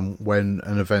fine when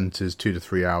an event is 2 to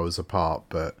 3 hours apart,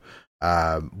 but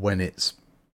when it's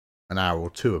an hour or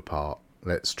two apart,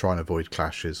 let's try and avoid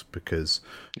clashes, because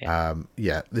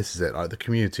this is it. Like, the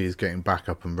community is getting back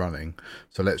up and running,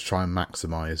 so let's try and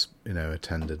maximize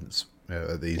attendance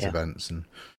at these events. And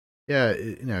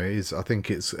I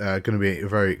think it's going to be a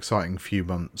very exciting few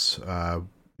months,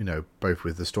 both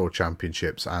with the store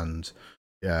championships and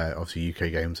obviously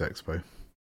UK Games Expo.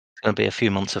 It's going to be a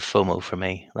few months of FOMO for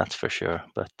me, that's for sure.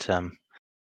 But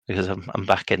because I'm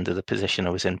back into the position I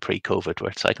was in pre-COVID,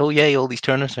 where it's like, oh yay, all these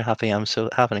tournaments are happening, I'm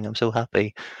so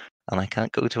happy, and I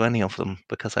can't go to any of them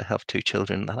because I have 2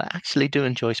 children that I actually do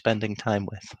enjoy spending time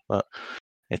with. But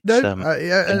it's if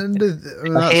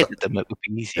I hated them, it would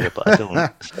be easier, but I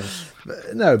don't.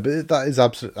 So. No, but that is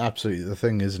absolutely the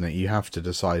thing, isn't it? You have to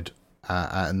decide,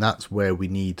 and that's where we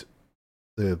need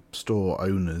the store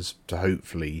owners to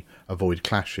hopefully avoid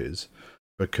clashes,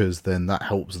 because then that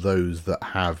helps those that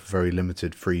have very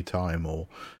limited free time, or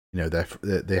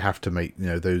they have to make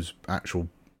those actual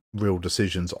real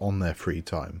decisions on their free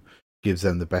time. Gives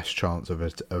them the best chance of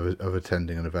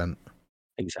attending an event.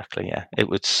 Exactly, yeah. It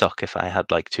would suck if I had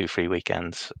like 2 free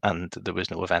weekends and there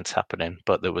was no events happening,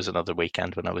 but there was another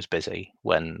weekend when I was busy,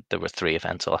 when there were 3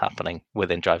 events all happening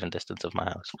within driving distance of my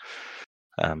house.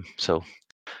 So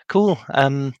cool.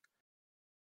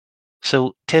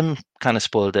 So Tim kind of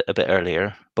spoiled it a bit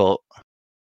earlier, but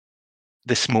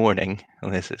this morning,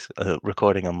 and this is a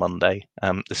recording on Monday,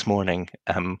 this morning,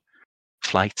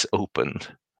 flights opened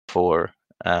for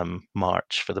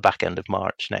March, for the back end of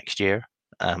March next year.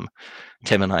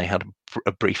 Tim and I had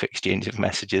a brief exchange of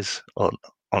messages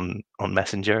on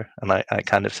Messenger, and I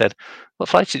kind of said, what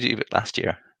flights did you book last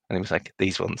year? And he was like,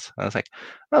 these ones. And I was like,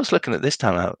 I was looking at this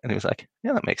time out, and he was like,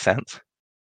 yeah, that makes sense.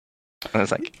 And I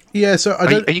was like, yeah, so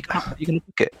are you going to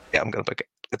book it? Yeah, I'm going to book it.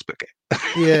 Let's book it.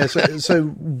 Yeah,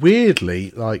 so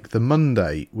weirdly, like the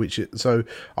Monday, so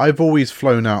I've always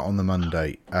flown out on the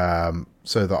Monday,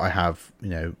 so that I have,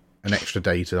 an extra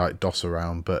day to like doss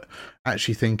around. But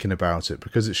actually thinking about it,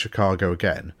 because it's Chicago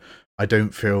again, I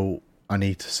don't feel I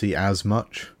need to see as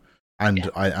much. And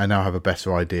I now have a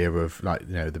better idea of like,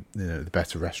 the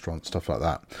better restaurants, stuff like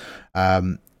that.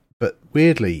 But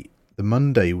weirdly, the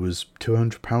Monday was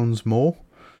 £200 more.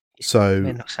 So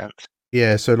made no sense.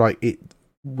 Yeah, so like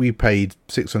we paid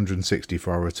 $660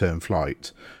 for our return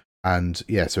flight, and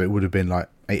so it would have been like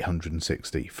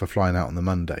 $860 for flying out on the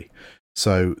Monday.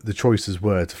 So the choices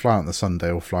were to fly out on the Sunday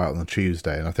or fly out on the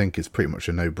Tuesday, and I think it's pretty much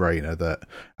a no-brainer that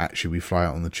actually we fly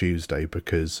out on the Tuesday,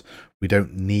 because we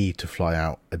don't need to fly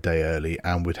out a day early,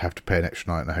 and we'd have to pay an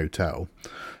extra night in a hotel.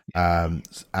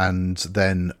 And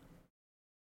then,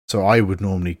 so I would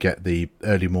normally get the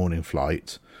early morning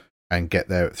flight and get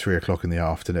there at 3:00 in the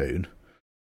afternoon.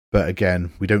 But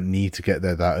again, we don't need to get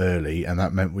there that early, and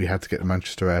that meant we had to get to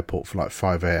Manchester Airport for like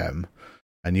 5 a.m.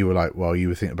 And you were like, well, you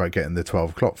were thinking about getting the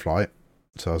 12:00 flight.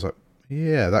 So I was like,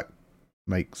 yeah, that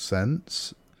makes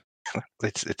sense.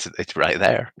 It's right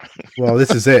there. Well,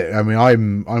 this is it. I mean,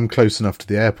 I'm close enough to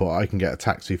the airport. I can get a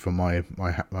taxi from my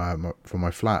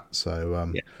flat.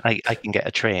 So I can get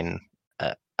a train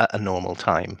at a normal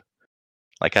time.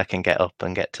 Like, I can get up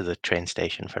and get to the train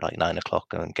station for like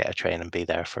 9:00 and get a train and be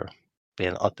there for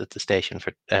being at the station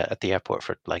for at the airport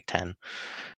for like 10.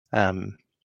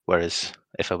 Whereas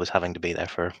if I was having to be there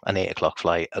for an 8:00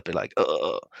 flight, I'd be like,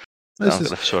 oh. I'm going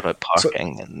to sort out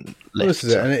parking and lifts.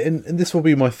 This is it, and this will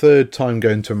be my 3rd time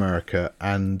going to America,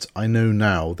 and I know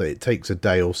now that it takes a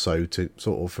day or so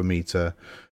for me to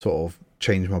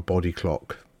change my body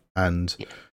clock, and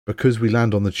because we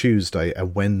land on the Tuesday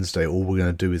and Wednesday, all we're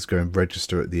going to do is go and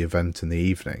register at the event in the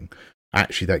evening.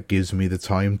 Actually, that gives me the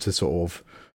time to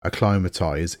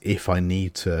acclimatise if I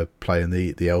need to play in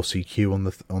the LCQ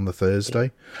on the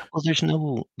Thursday.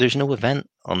 Well, there's no event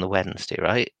on the Wednesday,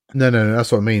 right? No,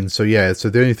 that's what I mean. So yeah, so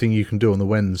the only thing you can do on the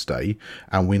Wednesday,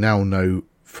 and we now know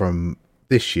from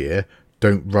this year,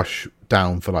 don't rush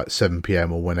down for like 7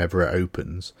 p.m. or whenever it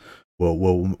opens.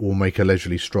 We'll make a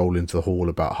leisurely stroll into the hall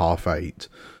about 8:30,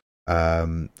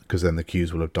 because then the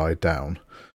queues will have died down.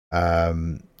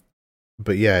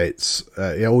 But yeah, it's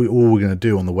all we're going to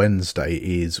do on the Wednesday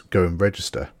is go and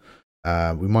register.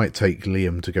 We might take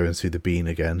Liam to go and see the Bean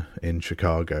again in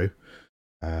Chicago.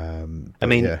 I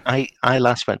mean, yeah. I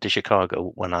last went to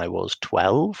Chicago when I was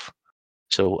 12,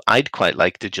 so I'd quite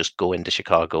like to just go into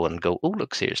Chicago and go, oh,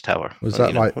 look, Sears Tower. Was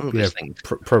that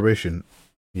Prohibition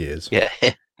years? Yeah,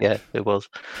 yeah, it was.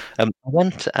 I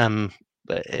went.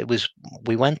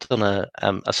 We went on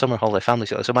a summer holiday, family.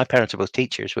 So my parents are both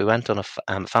teachers. We went on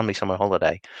a family summer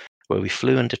holiday where we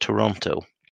flew into Toronto,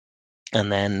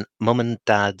 and then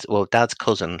Dad's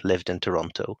cousin lived in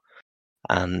Toronto,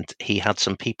 and he had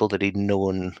some people that he'd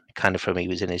known kind of from he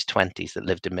was in his 20s that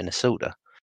lived in Minnesota.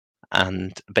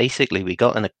 And basically we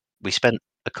spent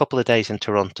a couple of days in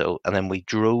Toronto, and then we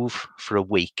drove for a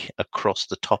week across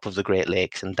the top of the Great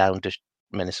Lakes and down to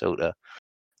Minnesota.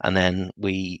 And then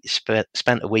we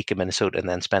spent a week in Minnesota and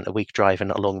then spent a week driving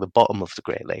along the bottom of the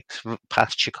Great Lakes,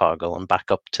 past Chicago and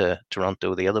back up to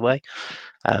Toronto the other way.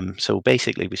 So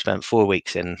basically we spent 4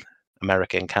 weeks in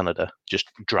America and Canada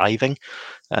just driving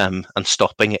and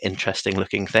stopping at interesting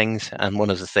looking things. And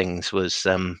one of the things was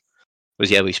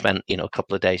we spent a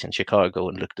couple of days in Chicago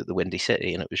and looked at the Windy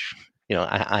City, and it was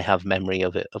I have memory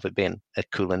of it being a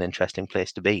cool and interesting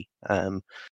place to be.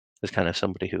 As kind of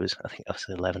somebody who was, I think I was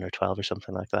 11 or 12 or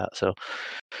something like that. So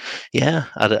yeah,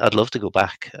 I'd love to go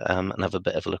back and have a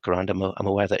bit of a look around. I'm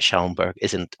aware that Schaumburg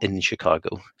isn't in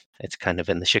Chicago. It's kind of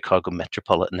in the Chicago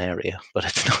metropolitan area, but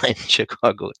it's not in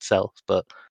Chicago itself. But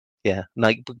yeah,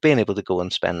 like being able to go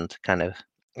and spend kind of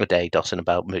a day dossing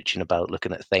about, mooching about,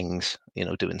 looking at things,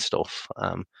 doing stuff.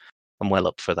 I'm well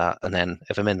up for that. And then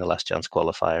if I'm in the last chance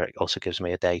qualifier, it also gives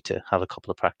me a day to have a couple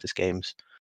of practice games.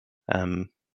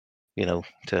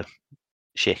 To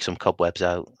shake some cobwebs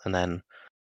out, and then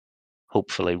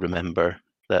hopefully remember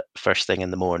that first thing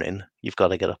in the morning, you've got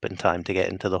to get up in time to get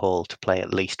into the hall to play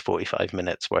at least 45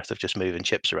 minutes worth of just moving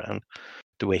chips around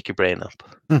to wake your brain up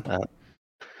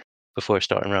before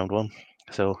starting round one.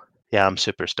 So yeah, I'm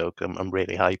super stoked. I'm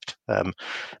really hyped.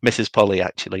 Mrs. Polly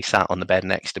actually sat on the bed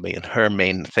next to me, and her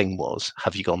main thing was,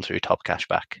 have you gone through Top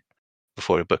Cashback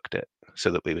before we booked it,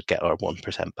 so that we would get our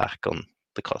 1% back on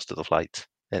the cost of the flights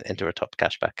into her Top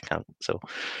Cashback account. So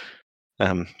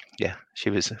yeah, she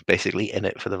was basically in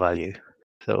it for the value.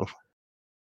 So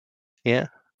yeah,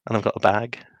 and I've got a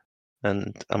bag,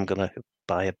 and I'm gonna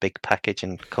buy a big package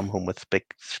and come home with a big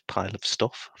pile of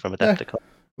stuff from Adepticon. Yeah.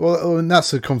 Well, and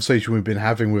that's a conversation we've been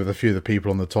having with a few of the people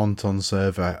on the Tauntaun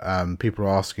server. People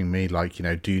are asking me, like,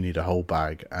 do you need a whole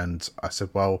bag? And I said,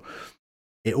 well,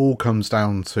 it all comes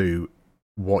down to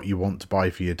what you want to buy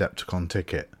for your Adepticon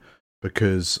ticket.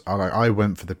 Because I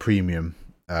went for the premium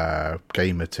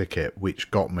gamer ticket,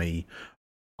 which got me,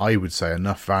 I would say,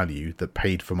 enough value that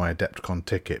paid for my Adepticon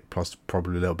ticket, plus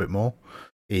probably a little bit more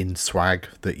in swag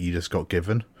that you just got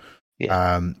given.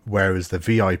 Yeah. Whereas the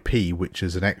VIP, which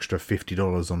is an extra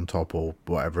 $50 on top or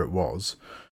whatever it was,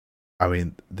 I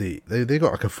mean, they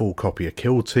got like a full copy of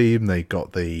Kill Team, they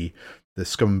got the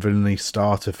Scum and Villainy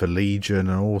starter for Legion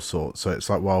and all sorts. So it's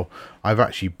like, well, I've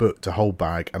actually booked a whole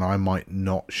bag and I might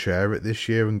not share it this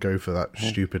year and go for that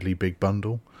stupidly big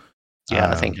bundle. Yeah,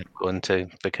 I think I'm going to,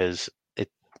 because it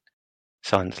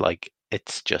sounds like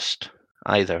it's just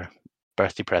either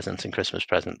birthday presents and Christmas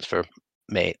presents for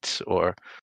mates, or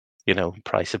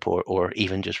price support, or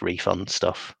even just refund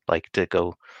stuff, like to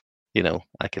go,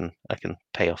 I can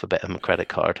pay off a bit of my credit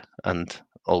card and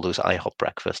all those IHOP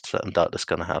breakfasts that I'm doubtless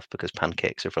going to have because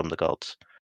pancakes are from the gods.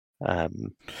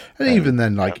 And even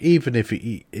then, even if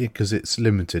because it's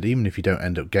limited, even if you don't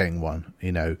end up getting one,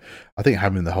 I think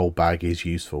having the whole bag is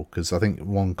useful, because I think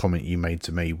one comment you made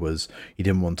to me was you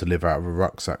didn't want to live out of a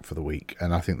rucksack for the week,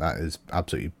 and I think that is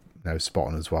absolutely spot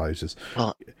on as well. It's just,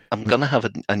 well, I'm gonna have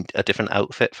a different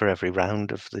outfit for every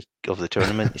round of the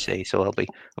tournament. You see, so I'll be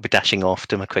dashing off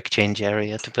to my quick change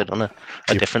area to put on a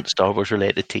different Star Wars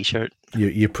related T-shirt.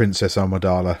 Your Princess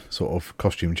Amidala sort of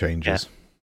costume changes.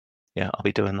 Yeah, I'll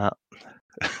be doing that.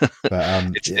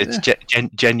 But, it's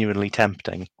genuinely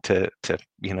tempting to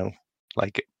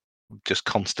just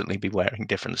constantly be wearing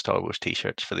different Star Wars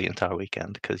T-shirts for the entire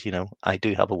weekend, because I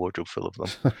do have a wardrobe full of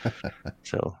them.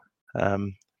 So.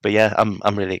 But yeah,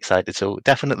 I'm really excited. So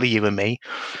definitely you and me,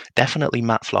 definitely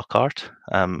Matt Flockhart.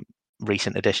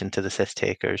 recent addition to the Sith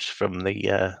Takers from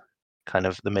the kind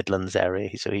of the Midlands area,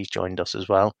 so he's joined us as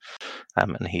well,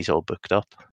 and he's all booked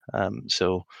up.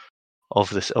 So of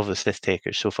the Sith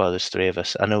Takers, so far there's 3 of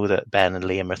us. I know that Ben and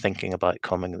Liam are thinking about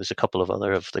coming. There's a couple of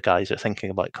other of the guys that are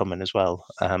thinking about coming as well,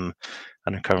 and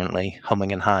are currently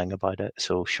humming and hawing about it.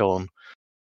 So Sean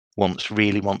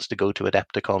really wants to go to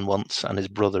Adepticon once, and his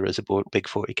brother is a big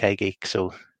 40k geek,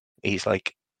 so he's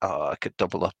like, oh, I could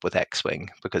double up with X-Wing,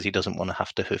 because he doesn't want to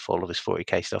have to hoof all of his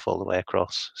 40k stuff all the way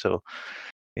across. So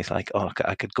he's like, oh,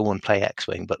 I could go and play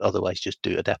X-Wing, but otherwise just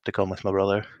do Adepticon with my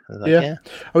brother. Like, yeah.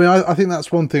 I mean, I think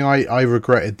that's one thing I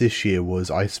regretted this year, was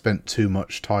I spent too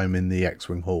much time in the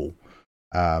X-Wing hall,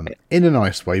 in a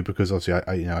nice way, because obviously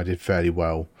I did fairly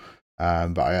well.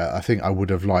 But I think I would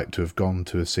have liked to have gone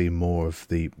to see more of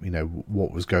the,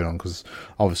 what was going on, because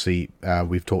obviously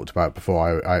we've talked about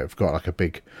before, I've got like a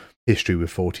big history with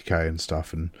 40k and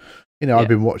stuff, and I've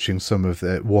been watching some of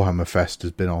the Warhammer Fest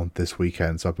has been on this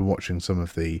weekend, so I've been watching some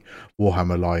of the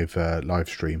Warhammer live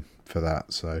stream for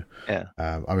that. So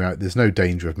I mean, there's no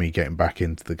danger of me getting back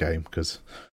into the game because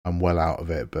I'm well out of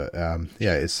it. But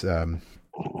it's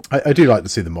I do like to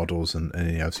see the models and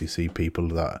obviously see people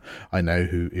that I know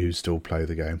who still play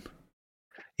the game.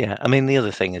 Yeah, I mean, the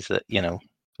other thing is that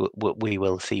we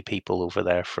will see people over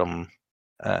there from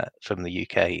the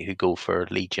UK who go for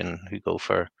Legion, who go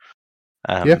for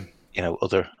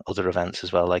other events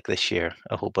as well. Like this year,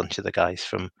 a whole bunch of the guys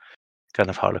from kind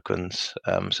of Harlequins,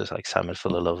 so it's like Simon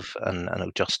Full of Love, and I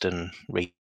know Justin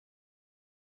Reed.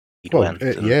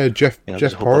 Jeff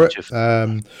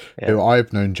Porritt, who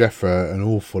I've known Jeff for an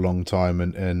awful long time,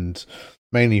 and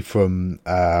mainly from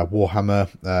Warhammer,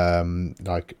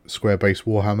 like Square Base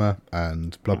Warhammer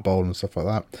and Blood Bowl and stuff like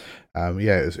that.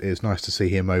 It's nice to see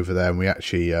him over there, and we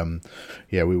actually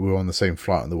we were on the same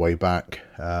flight on the way back.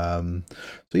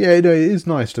 It is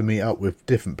nice to meet up with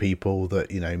different people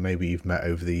that maybe you've met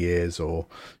over the years, or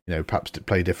perhaps to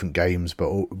play different games,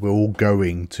 but we're all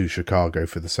going to Chicago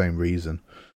for the same reason.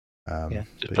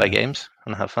 Just play games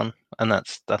and have fun, and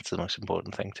that's the most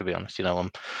important thing, to be honest.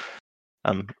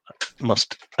 I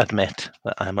must admit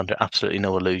that I'm under absolutely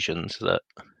no illusions that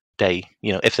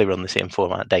if they run the same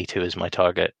format, day 2 is my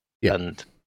target, and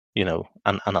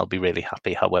I'll be really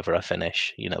happy however I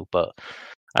finish, but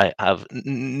I have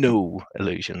no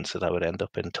illusions that I would end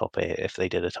up in top 8 if they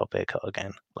did a top 8 cut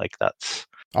again. Like, that's...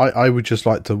 I would just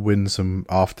like to win some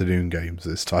afternoon games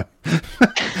this time.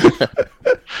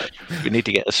 We need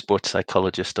to get a sports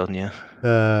psychologist on you.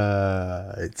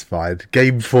 It's fine.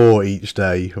 Game 4 each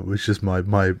day was just my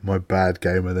bad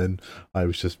game, and then I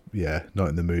was just not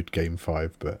in the mood game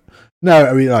 5. But no,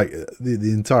 I mean, like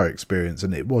the entire experience,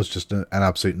 and it was just an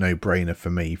absolute no-brainer for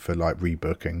me for like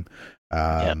rebooking.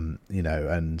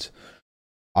 And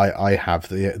I have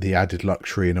the added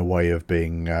luxury in a way of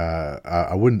being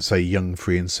I wouldn't say young,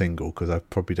 free and single, because I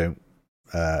probably don't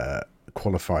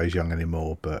qualify as young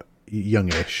anymore, but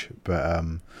youngish. But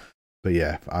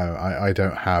I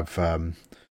don't have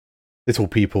little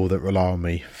people that rely on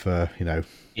me for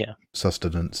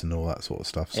sustenance and all that sort of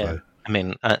stuff. So I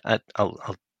mean,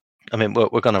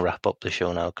 we're going to wrap up the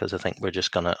show now, because I think we're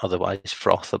just going to otherwise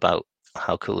froth about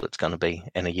how cool it's going to be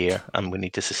in a year, and we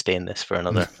need to sustain this for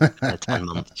another 10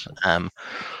 months.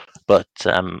 But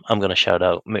I'm going to shout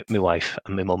out my wife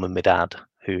and my mum and my dad,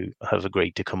 who have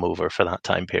agreed to come over for that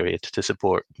time period to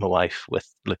support my wife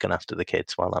with looking after the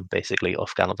kids while I'm basically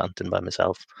off gallivanting by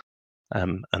myself.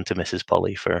 And to Mrs.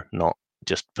 Polly for not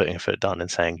just putting her foot down and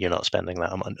saying, you're not spending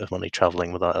that amount of money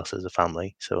travelling without us as a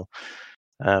family. So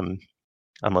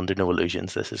I'm under no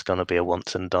illusions this is going to be a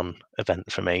once and done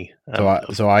event for me.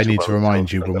 So I need to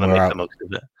remind you when we're out.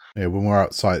 When we're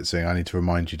out sightseeing, I need to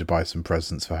remind you to buy some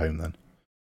presents for home then.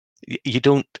 You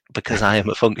don't, because I am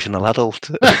a functional adult.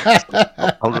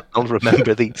 I'll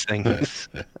remember these things.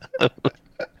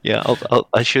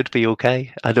 I should be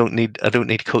okay. I don't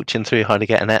need coaching through how to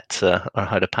get an ETSA or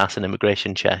how to pass an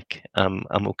immigration check. I'm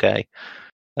okay.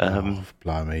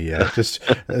 Blimey, just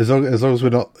as long as we're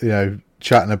not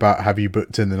chatting about have you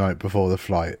booked in the night before the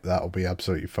flight, that'll be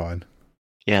absolutely fine.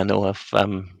 Yeah, no,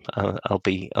 I'll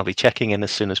be checking in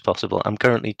as soon as possible. I'm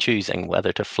currently choosing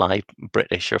whether to fly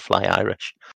British or fly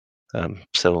Irish.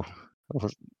 So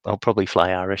I'll probably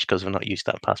fly Irish because we've not used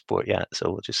that passport yet.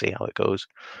 So we'll just see how it goes.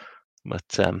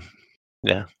 But I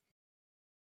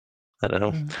don't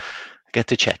know. I get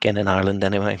to check in Ireland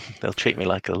anyway. They'll treat me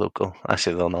like a local.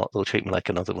 Actually, they'll not. They'll treat me like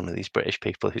another one of these British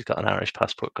people who's got an Irish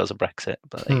passport because of Brexit.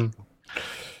 But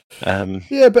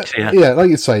like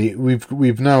you say,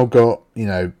 we've now got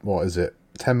what is it,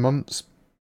 10 months,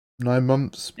 9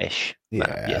 months ish.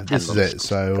 This is it.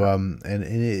 So and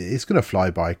it's going to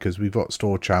fly by because we've got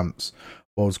Store Champs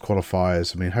Worlds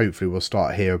qualifiers. I mean, hopefully we'll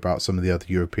start to hear about some of the other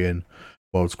European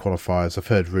Worlds qualifiers. I've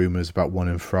heard rumours about one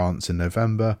in France in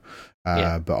November,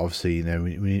 but obviously, you know,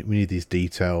 we need these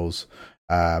details.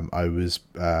 I was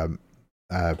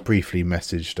briefly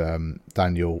messaged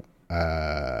Daniel,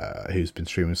 who's been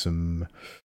streaming some,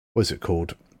 what's it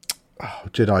called?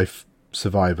 Jedi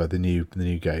Survivor, the new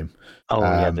game. Oh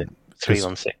the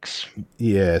 316.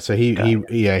 Yeah, so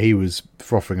he was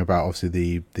frothing about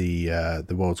obviously the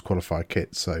World's qualifier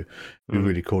kit. So it'd be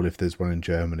really cool if there's one in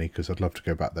Germany, because I'd love to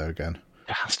go back there again.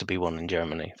 There has to be one in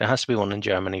Germany. There has to be one in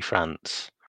Germany, France.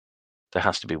 There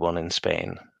has to be one in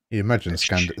Spain. You imagine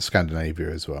Scandinavia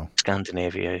as well.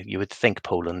 Scandinavia, you would think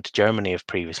Poland. Germany have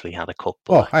previously had a couple.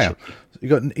 Oh, hang on. You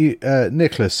got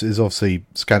Nicholas is obviously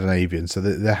Scandinavian, so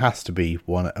there has to be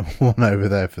one over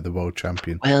there for the world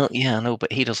champion. Well, yeah, I know,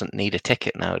 but he doesn't need a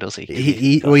ticket now, does he?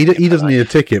 He doesn't need a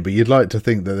ticket, but you'd like to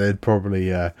think that they'd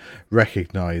probably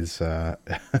recognise, you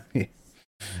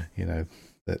know,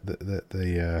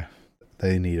 that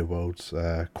they need a world's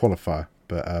qualifier.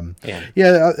 But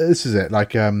this is it.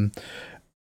 Like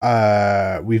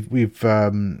we've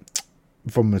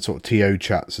from the sort of TO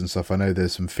chats and stuff, I know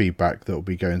there's some feedback that will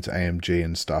be going to AMG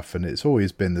and stuff, and it's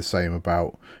always been the same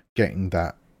about getting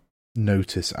that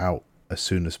notice out as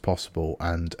soon as possible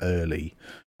and early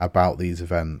about these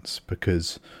events,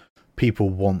 because people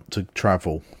want to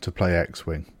travel to play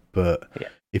X-Wing, but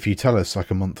if you tell us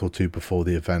like a month or two before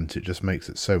the event, it just makes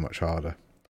it so much harder.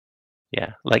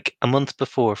 Yeah, like a month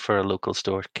before for a local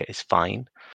store is fine.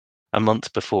 A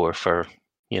month before for,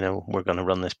 you know, we're going to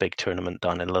run this big tournament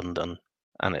down in London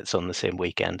and it's on the same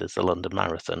weekend as the London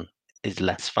Marathon is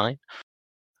less fine.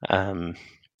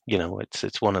 You know,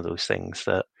 it's one of those things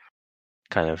that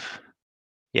kind of,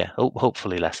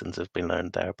 hopefully lessons have been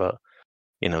learned there. But,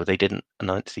 you know, they didn't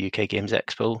announce the UK Games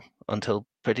Expo until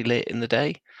pretty late in the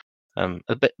day.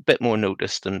 A bit more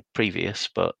notice than previous,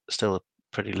 but still a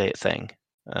pretty late thing.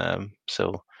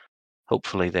 So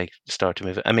hopefully they start to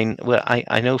move it. I mean, well,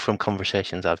 I know from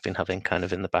conversations I've been having kind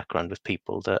of in the background with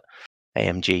people that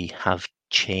AMG have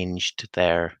changed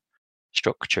their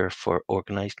structure for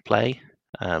organised play,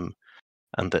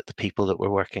 and that the people that were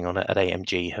working on it at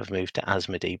AMG have moved to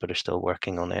Asmodee but are still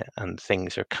working on it, and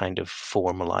things are kind of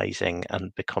formalising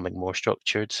and becoming more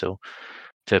structured. So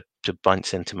to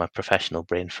bounce into my professional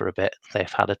brain for a bit,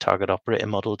 they've had a target operating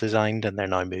model designed and they're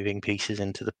now moving pieces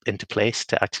into place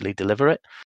to actually deliver it.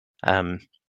 I'm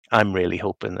really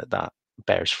hoping that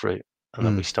bears fruit and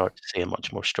that we start to see a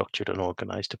much more structured and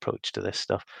organized approach to this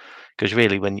stuff. Because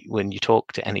really, when you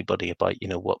talk to anybody about, you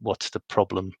know, what's the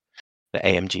problem that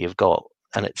AMG have got,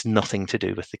 and it's nothing to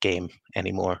do with the game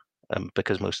anymore,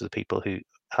 because most of the people who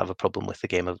have a problem with the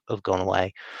game have gone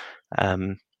away.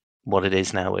 What it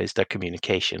is now is their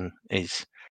communication is,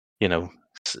 you know,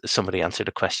 somebody answered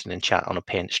a question in chat on a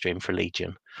paint stream for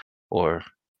Legion, or,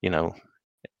 you know,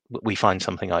 we find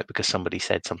something out because somebody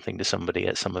said something to somebody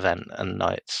at some event, and now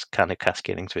it's kind of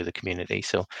cascading through the community.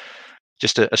 So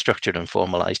just a structured and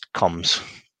formalized comms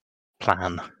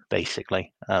plan,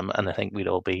 basically. And I think we'd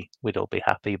all be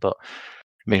happy. But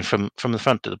I mean, from the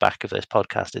front to the back of this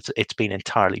podcast, it's been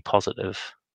entirely positive.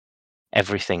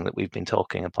 Everything that we've been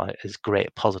talking about is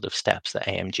great positive steps that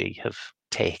AMG have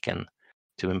taken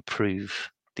to improve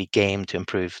the game, to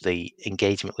improve the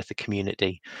engagement with the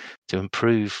community, to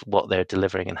improve what they're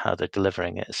delivering and how they're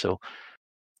delivering it. So,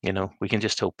 you know, we can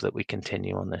just hope that we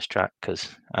continue on this track, because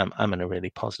I'm in a really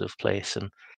positive place, and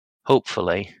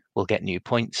hopefully we'll get new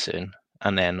points soon,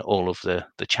 and then all of the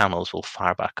channels will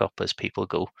fire back up as people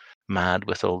go mad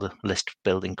with all the list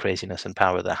building craziness and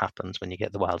power that happens when you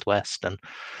get the Wild West. And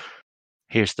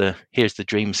here's the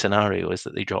dream scenario, is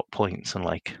that they drop points on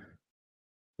like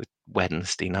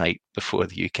Wednesday night before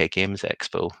the UK Games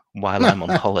Expo while I'm on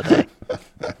holiday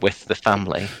with the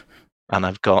family, and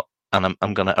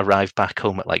I'm going to arrive back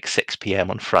home at like 6 p.m.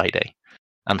 on Friday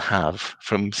and have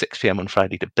from 6 p.m. on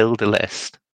Friday to build a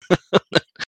list,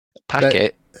 pack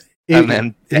it, and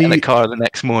then get in a car the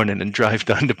next morning and drive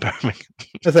down to Birmingham.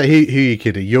 I say, who are you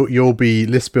kidding? You'll be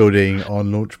list building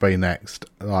on Launch Bay next,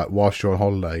 like whilst you're on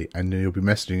holiday, and you'll be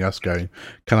messaging us going,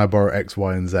 "Can I borrow X,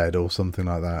 Y, and Z," or something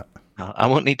like that. I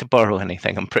won't need to borrow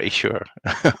anything, I'm pretty sure,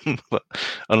 but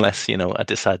unless, you know, I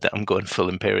decide that I'm going full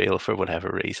Imperial for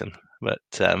whatever reason. But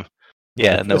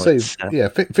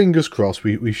fingers crossed.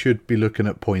 We should be looking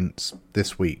at points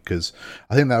this week, because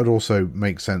I think that would also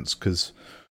make sense, because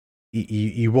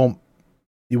you want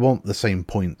the same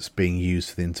points being used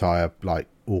for the entire like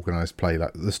organized play,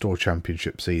 like the store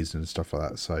championship season and stuff like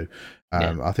that. So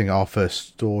I think our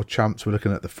first store champs, we're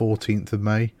looking at the 14th of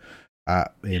May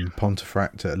in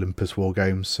Pontefract at Olympus War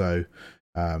Games. So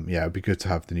it'd be good to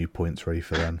have the new points ready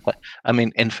for then. I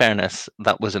mean, in fairness,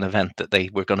 that was an event that they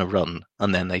were going to run,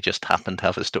 and then they just happened to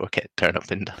have a store kit turn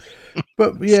up in.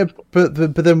 But yeah, but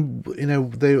then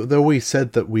they always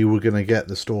said that we were going to get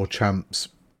the store champs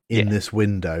in this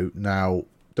window. Now,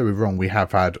 don't be wrong, we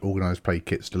have had organised play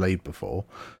kits delayed before,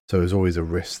 so there's always a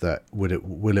risk that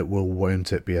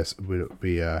won't it be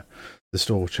the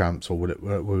store champs, or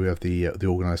will we have the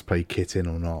organised play kit in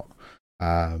or not?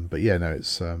 But yeah, no,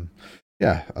 it's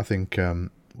I think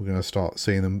we're going to start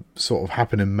seeing them sort of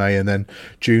happen in May, and then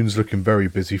June's looking very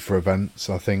busy for events.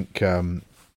 I think. I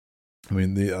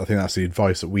think that's the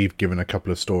advice that we've given a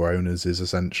couple of store owners, is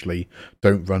essentially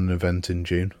don't run an event in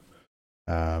June,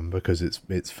 because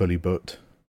it's fully booked.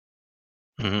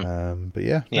 Mm-hmm. But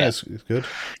it's good.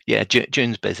 Yeah,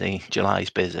 June's busy,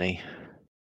 July's busy.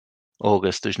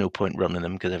 August, there's no point running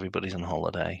them because everybody's on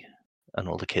holiday and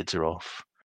all the kids are off.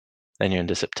 Then you're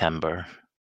into September.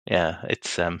 Yeah,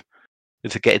 it's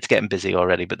getting busy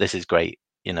already, but this is great,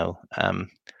 and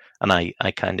I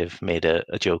kind of made a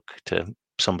joke to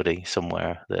somebody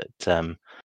somewhere that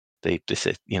this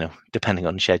depending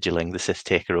on scheduling, the Sith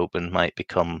Taker Open might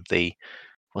become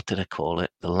what did I call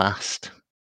it? The last.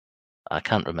 I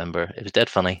can't remember. It was dead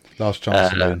funny. Last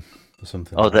chance to win or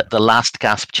something. Oh, the last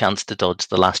gasp chance to dodge,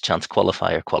 the last chance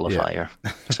qualifier.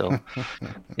 Yeah. So,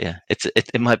 yeah,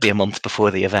 it might be a month before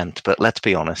the event, but let's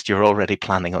be honest, you're already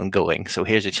planning on going. So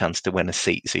here's a chance to win a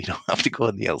seat, so you don't have to go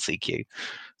in the LCQ.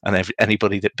 And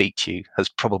anybody that beats you has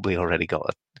probably already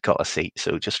got a seat.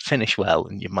 So just finish well,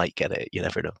 and you might get it. You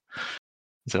never know.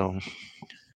 So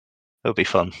it'll be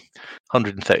fun.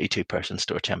 132 person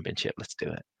store championship. Let's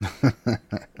do it.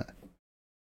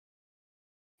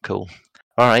 Cool.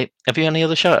 All right. Have you any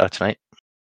other shout outs, mate?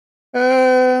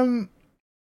 I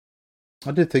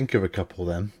did think of a couple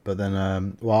then, but then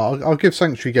I'll give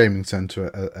Sanctuary Gaming Centre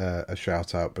a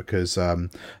shout out, because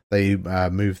they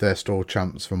moved their store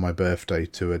champs from my birthday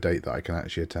to a date that I can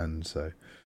actually attend. So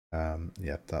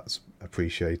that's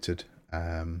appreciated.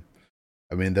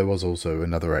 There was also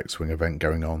another X-Wing event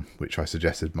going on, which I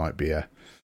suggested might be a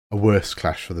worse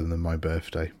clash for them than my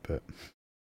birthday, but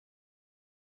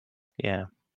yeah.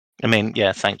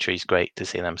 Sanctuary's great to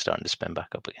see them starting to spin back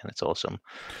up again. It's awesome.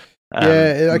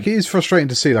 It is frustrating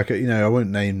to see. I won't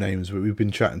name names, but we've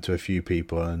been chatting to a few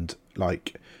people, and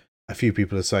a few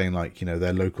people are saying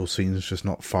their local scene's just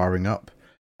not firing up,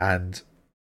 and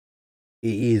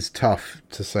it is tough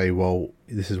to say, well,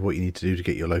 this is what you need to do to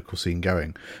get your local scene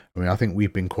going. I think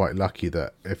we've been quite lucky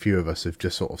that a few of us have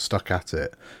just sort of stuck at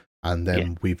it, and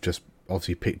then we've just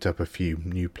obviously picked up a few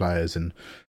new players, and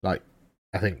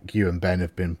I think you and Ben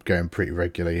have been going pretty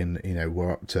regularly, and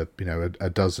we're up to a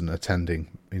dozen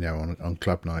attending on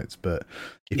club nights. But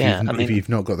if you've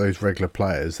not got those regular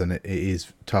players, then it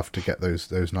is tough to get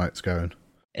those nights going.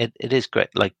 It is great.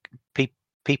 Like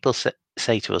people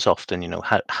say to us often,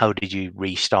 how did you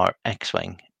restart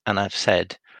X-Wing? And I've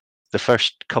said the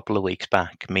first couple of weeks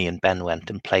back, me and Ben went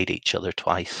and played each other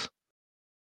twice,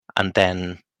 and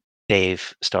then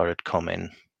Dave started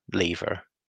coming, Lever.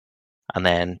 And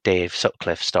then Dave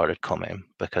Sutcliffe started coming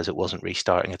because it wasn't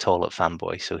restarting at all at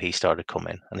Fanboy. So he started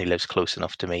coming, and he lives close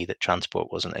enough to me that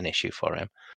transport wasn't an issue for him.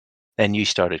 Then you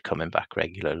started coming back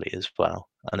regularly as well.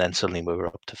 And then suddenly we were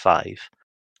up to 5.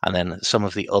 And then some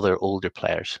of the other older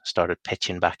players started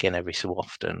pitching back in every so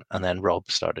often. And then Rob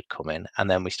started coming.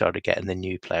 And then we started getting the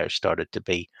new players started to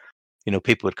be,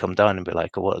 people would come down and be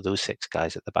like, oh, what are those 6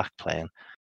 guys at the back playing?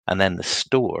 And then the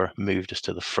store moved us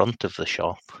to the front of the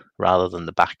shop rather than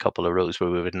the back couple of rows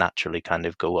where we would naturally kind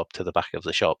of go up to the back of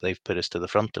the shop. They've put us to the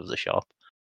front of the shop.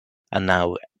 And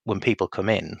now when people come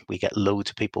in, we get loads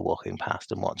of people walking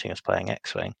past and watching us playing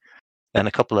X-Wing. Then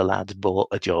a couple of lads bought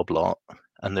a job lot,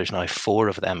 and there's now 4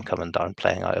 of them coming down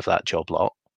playing out of that job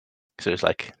lot. So there's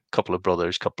like a couple of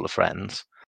brothers, couple of friends,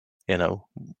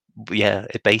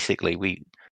 it basically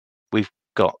we're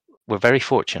very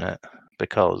fortunate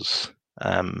because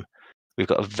we've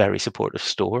got a very supportive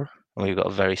store and we've got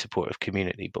a very supportive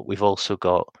community, but we've also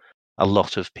got a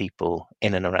lot of people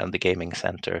in and around the gaming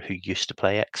centre who used to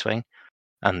play X-Wing,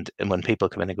 and when people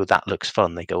come in and go, that looks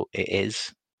fun, they go, it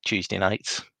is. Tuesday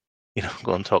nights,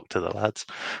 go and talk to the lads.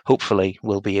 Hopefully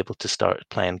we'll be able to start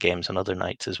playing games on other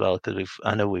nights as well, because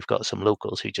I know we've got some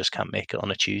locals who just can't make it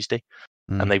on a Tuesday,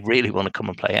 and they really want to come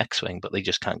and play X-Wing, but they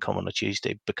just can't come on a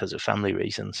Tuesday because of family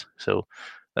reasons. So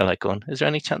they're like going, is there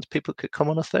any chance people could come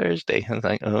on a Thursday? And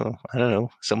I'm like, oh, I don't know.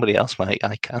 Somebody else might.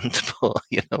 I can't. But,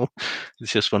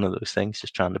 it's just one of those things,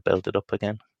 just trying to build it up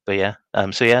again. But yeah,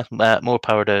 more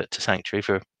power to Sanctuary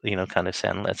for kind of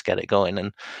saying let's get it going,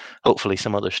 and hopefully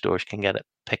some other stores can get it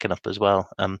picking up as well.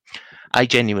 I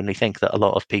genuinely think that a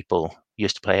lot of people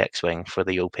used to play X-Wing for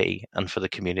the OP and for the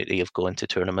community of going to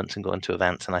tournaments and going to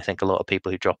events, and I think a lot of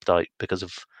people who dropped out because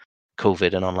of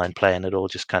COVID and online play and it all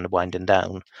just kind of winding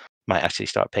down might actually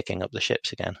start picking up the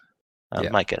ships again.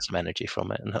 Might get some energy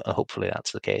from it, and hopefully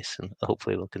that's the case, and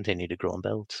hopefully we'll continue to grow and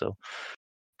build. So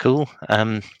cool.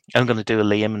 I'm going to do a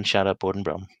Liam and shout out Borden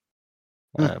Brum,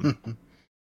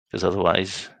 because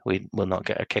otherwise we will not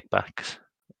get our kickbacks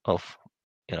of,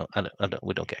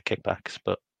 we don't get kickbacks,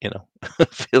 but it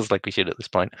feels like we should at this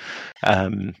point.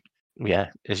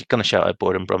 Is going to shout out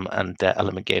Borden Brum and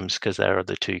Element Games, because they are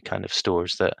the two kind of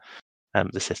stores that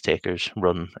the Sith Takers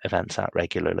run events at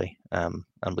regularly, and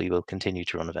we will continue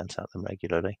to run events at them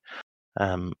regularly.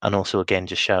 And also, again,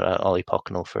 just shout out Ollie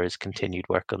Pocknell for his continued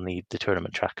work on the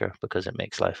tournament tracker, because it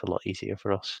makes life a lot easier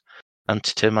for us. And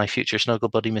to my future snuggle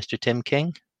buddy, Mr. Tim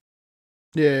King.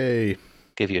 Yay!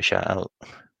 Give you a shout out,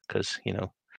 because,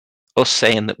 us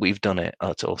saying that we've done it,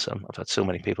 it's awesome. I've had so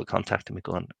many people contacting me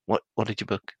going, what did you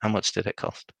book? How much did it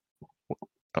cost?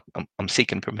 I'm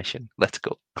seeking permission. Let's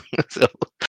go. So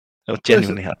I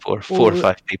genuinely had four or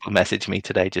five people message me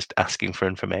today just asking for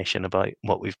information about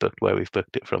what we've booked, where we've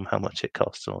booked it from, how much it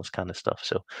costs, and all this kind of stuff.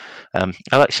 So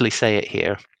I'll actually say it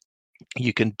here.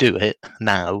 You can do it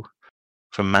now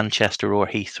from Manchester or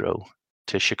Heathrow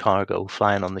to Chicago,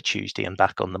 flying on the Tuesday and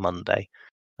back on the Monday,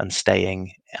 and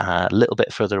staying a little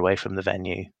bit further away from the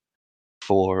venue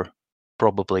for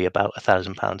probably about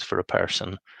 £1,000 for a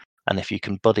person. And if you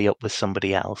can buddy up with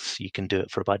somebody else, you can do it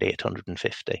for about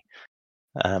 850.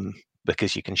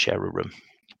 Because you can share a room,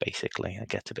 basically. It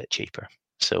gets a bit cheaper.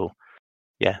 So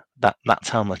yeah, that's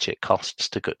how much it costs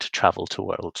to travel to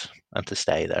Worlds and to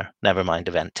stay there. Never mind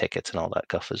event tickets and all that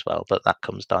guff as well, but that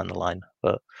comes down the line.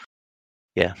 But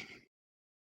yeah,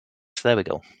 so there we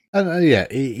go. And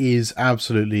it is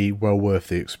absolutely well worth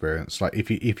the experience. Like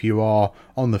if you are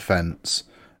on the fence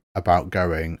about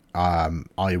going,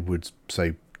 I would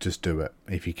say just do it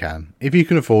if you can. If you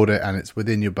can afford it and it's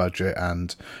within your budget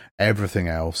and everything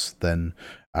else, then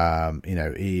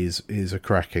it is a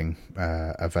cracking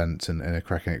event and a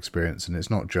cracking experience. And it's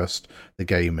not just the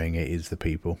gaming; it is the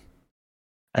people.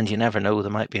 And you never know;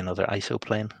 there might be another ISO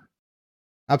plane.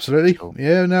 Absolutely, so.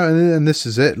 Yeah. No, and this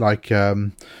is it. Like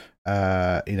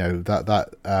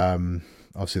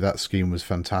obviously that scheme was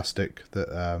fantastic.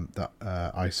 That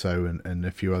ISO and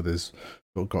a few others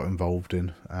got involved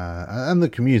in, and the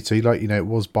community, it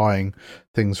was buying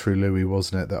things through Louis,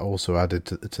 wasn't it, that also added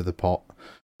to the pot.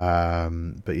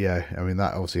 But yeah, I mean,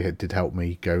 that obviously did help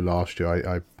me go last year.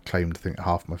 I claimed, I think,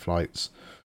 half my flights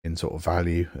in sort of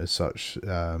value as such.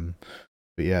 But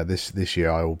yeah, this year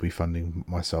I will be funding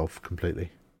myself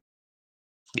completely.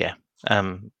 Yeah,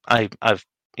 I'm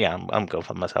going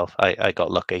for myself. I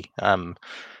got lucky.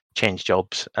 Changed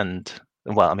jobs and.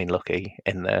 Well, I mean, lucky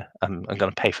in there. I'm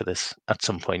going to pay for this at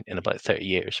some point in about 30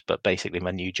 years, but basically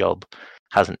my new job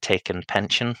hasn't taken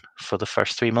pension for the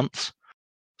first 3 months.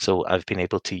 So I've been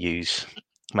able to use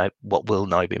what will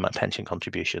now be my pension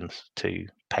contributions to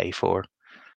pay for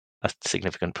a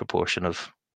significant proportion of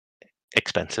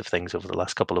expensive things over the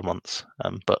last couple of months.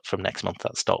 But from next month,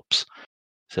 that stops.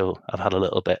 So I've had a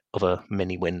little bit of a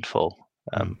mini windfall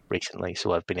recently,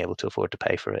 so I've been able to afford to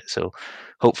pay for it. So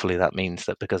hopefully that means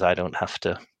that because I don't have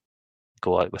to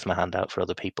go out with my hand out for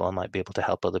other people, I might be able to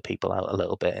help other people out a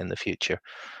little bit in the future.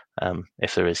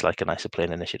 If there is like an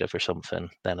ISOplane initiative or something,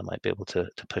 then I might be able to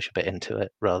push a bit into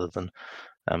it rather than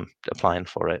applying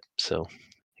for it. So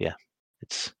yeah,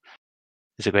 it's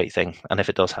a great thing, and if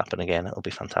it does happen again, it'll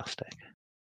be fantastic.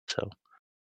 So,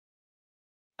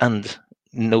 and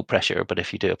no pressure, but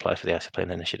if you do apply for the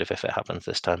ISOplane initiative, if it happens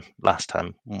this time, last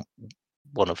time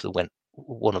one of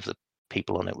the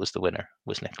people on it was the winner,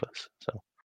 was Nicholas. So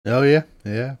oh yeah,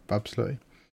 absolutely.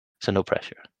 So no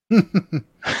pressure.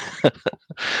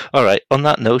 All right, on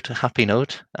that note, a happy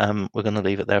note, we're going to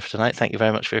leave it there for tonight. Thank you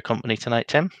very much for your company tonight,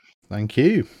 Tim. Thank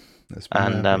you. It's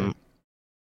been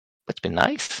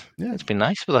nice. Yeah, it's been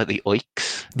nice without the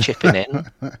oiks chipping in.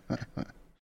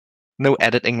 No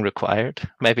editing required.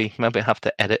 Maybe I have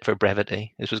to edit for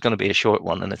brevity. This was going to be a short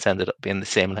one, and it's ended up being the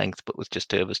same length, but with just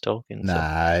two of us talking.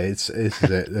 Nah, it's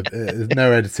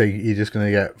no editing. You're just going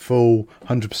to get full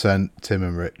 100% Tim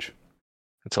and Rich.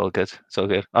 It's all good. It's all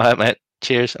good. All right, mate.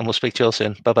 Cheers, and we'll speak to you all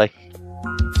soon. Bye-bye.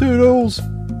 Toodles.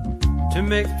 To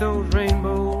make those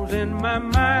rainbows in my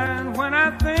mind when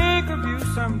I think of you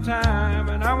sometime,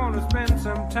 and I want to spend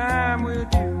some time with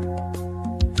you.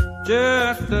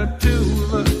 Just the two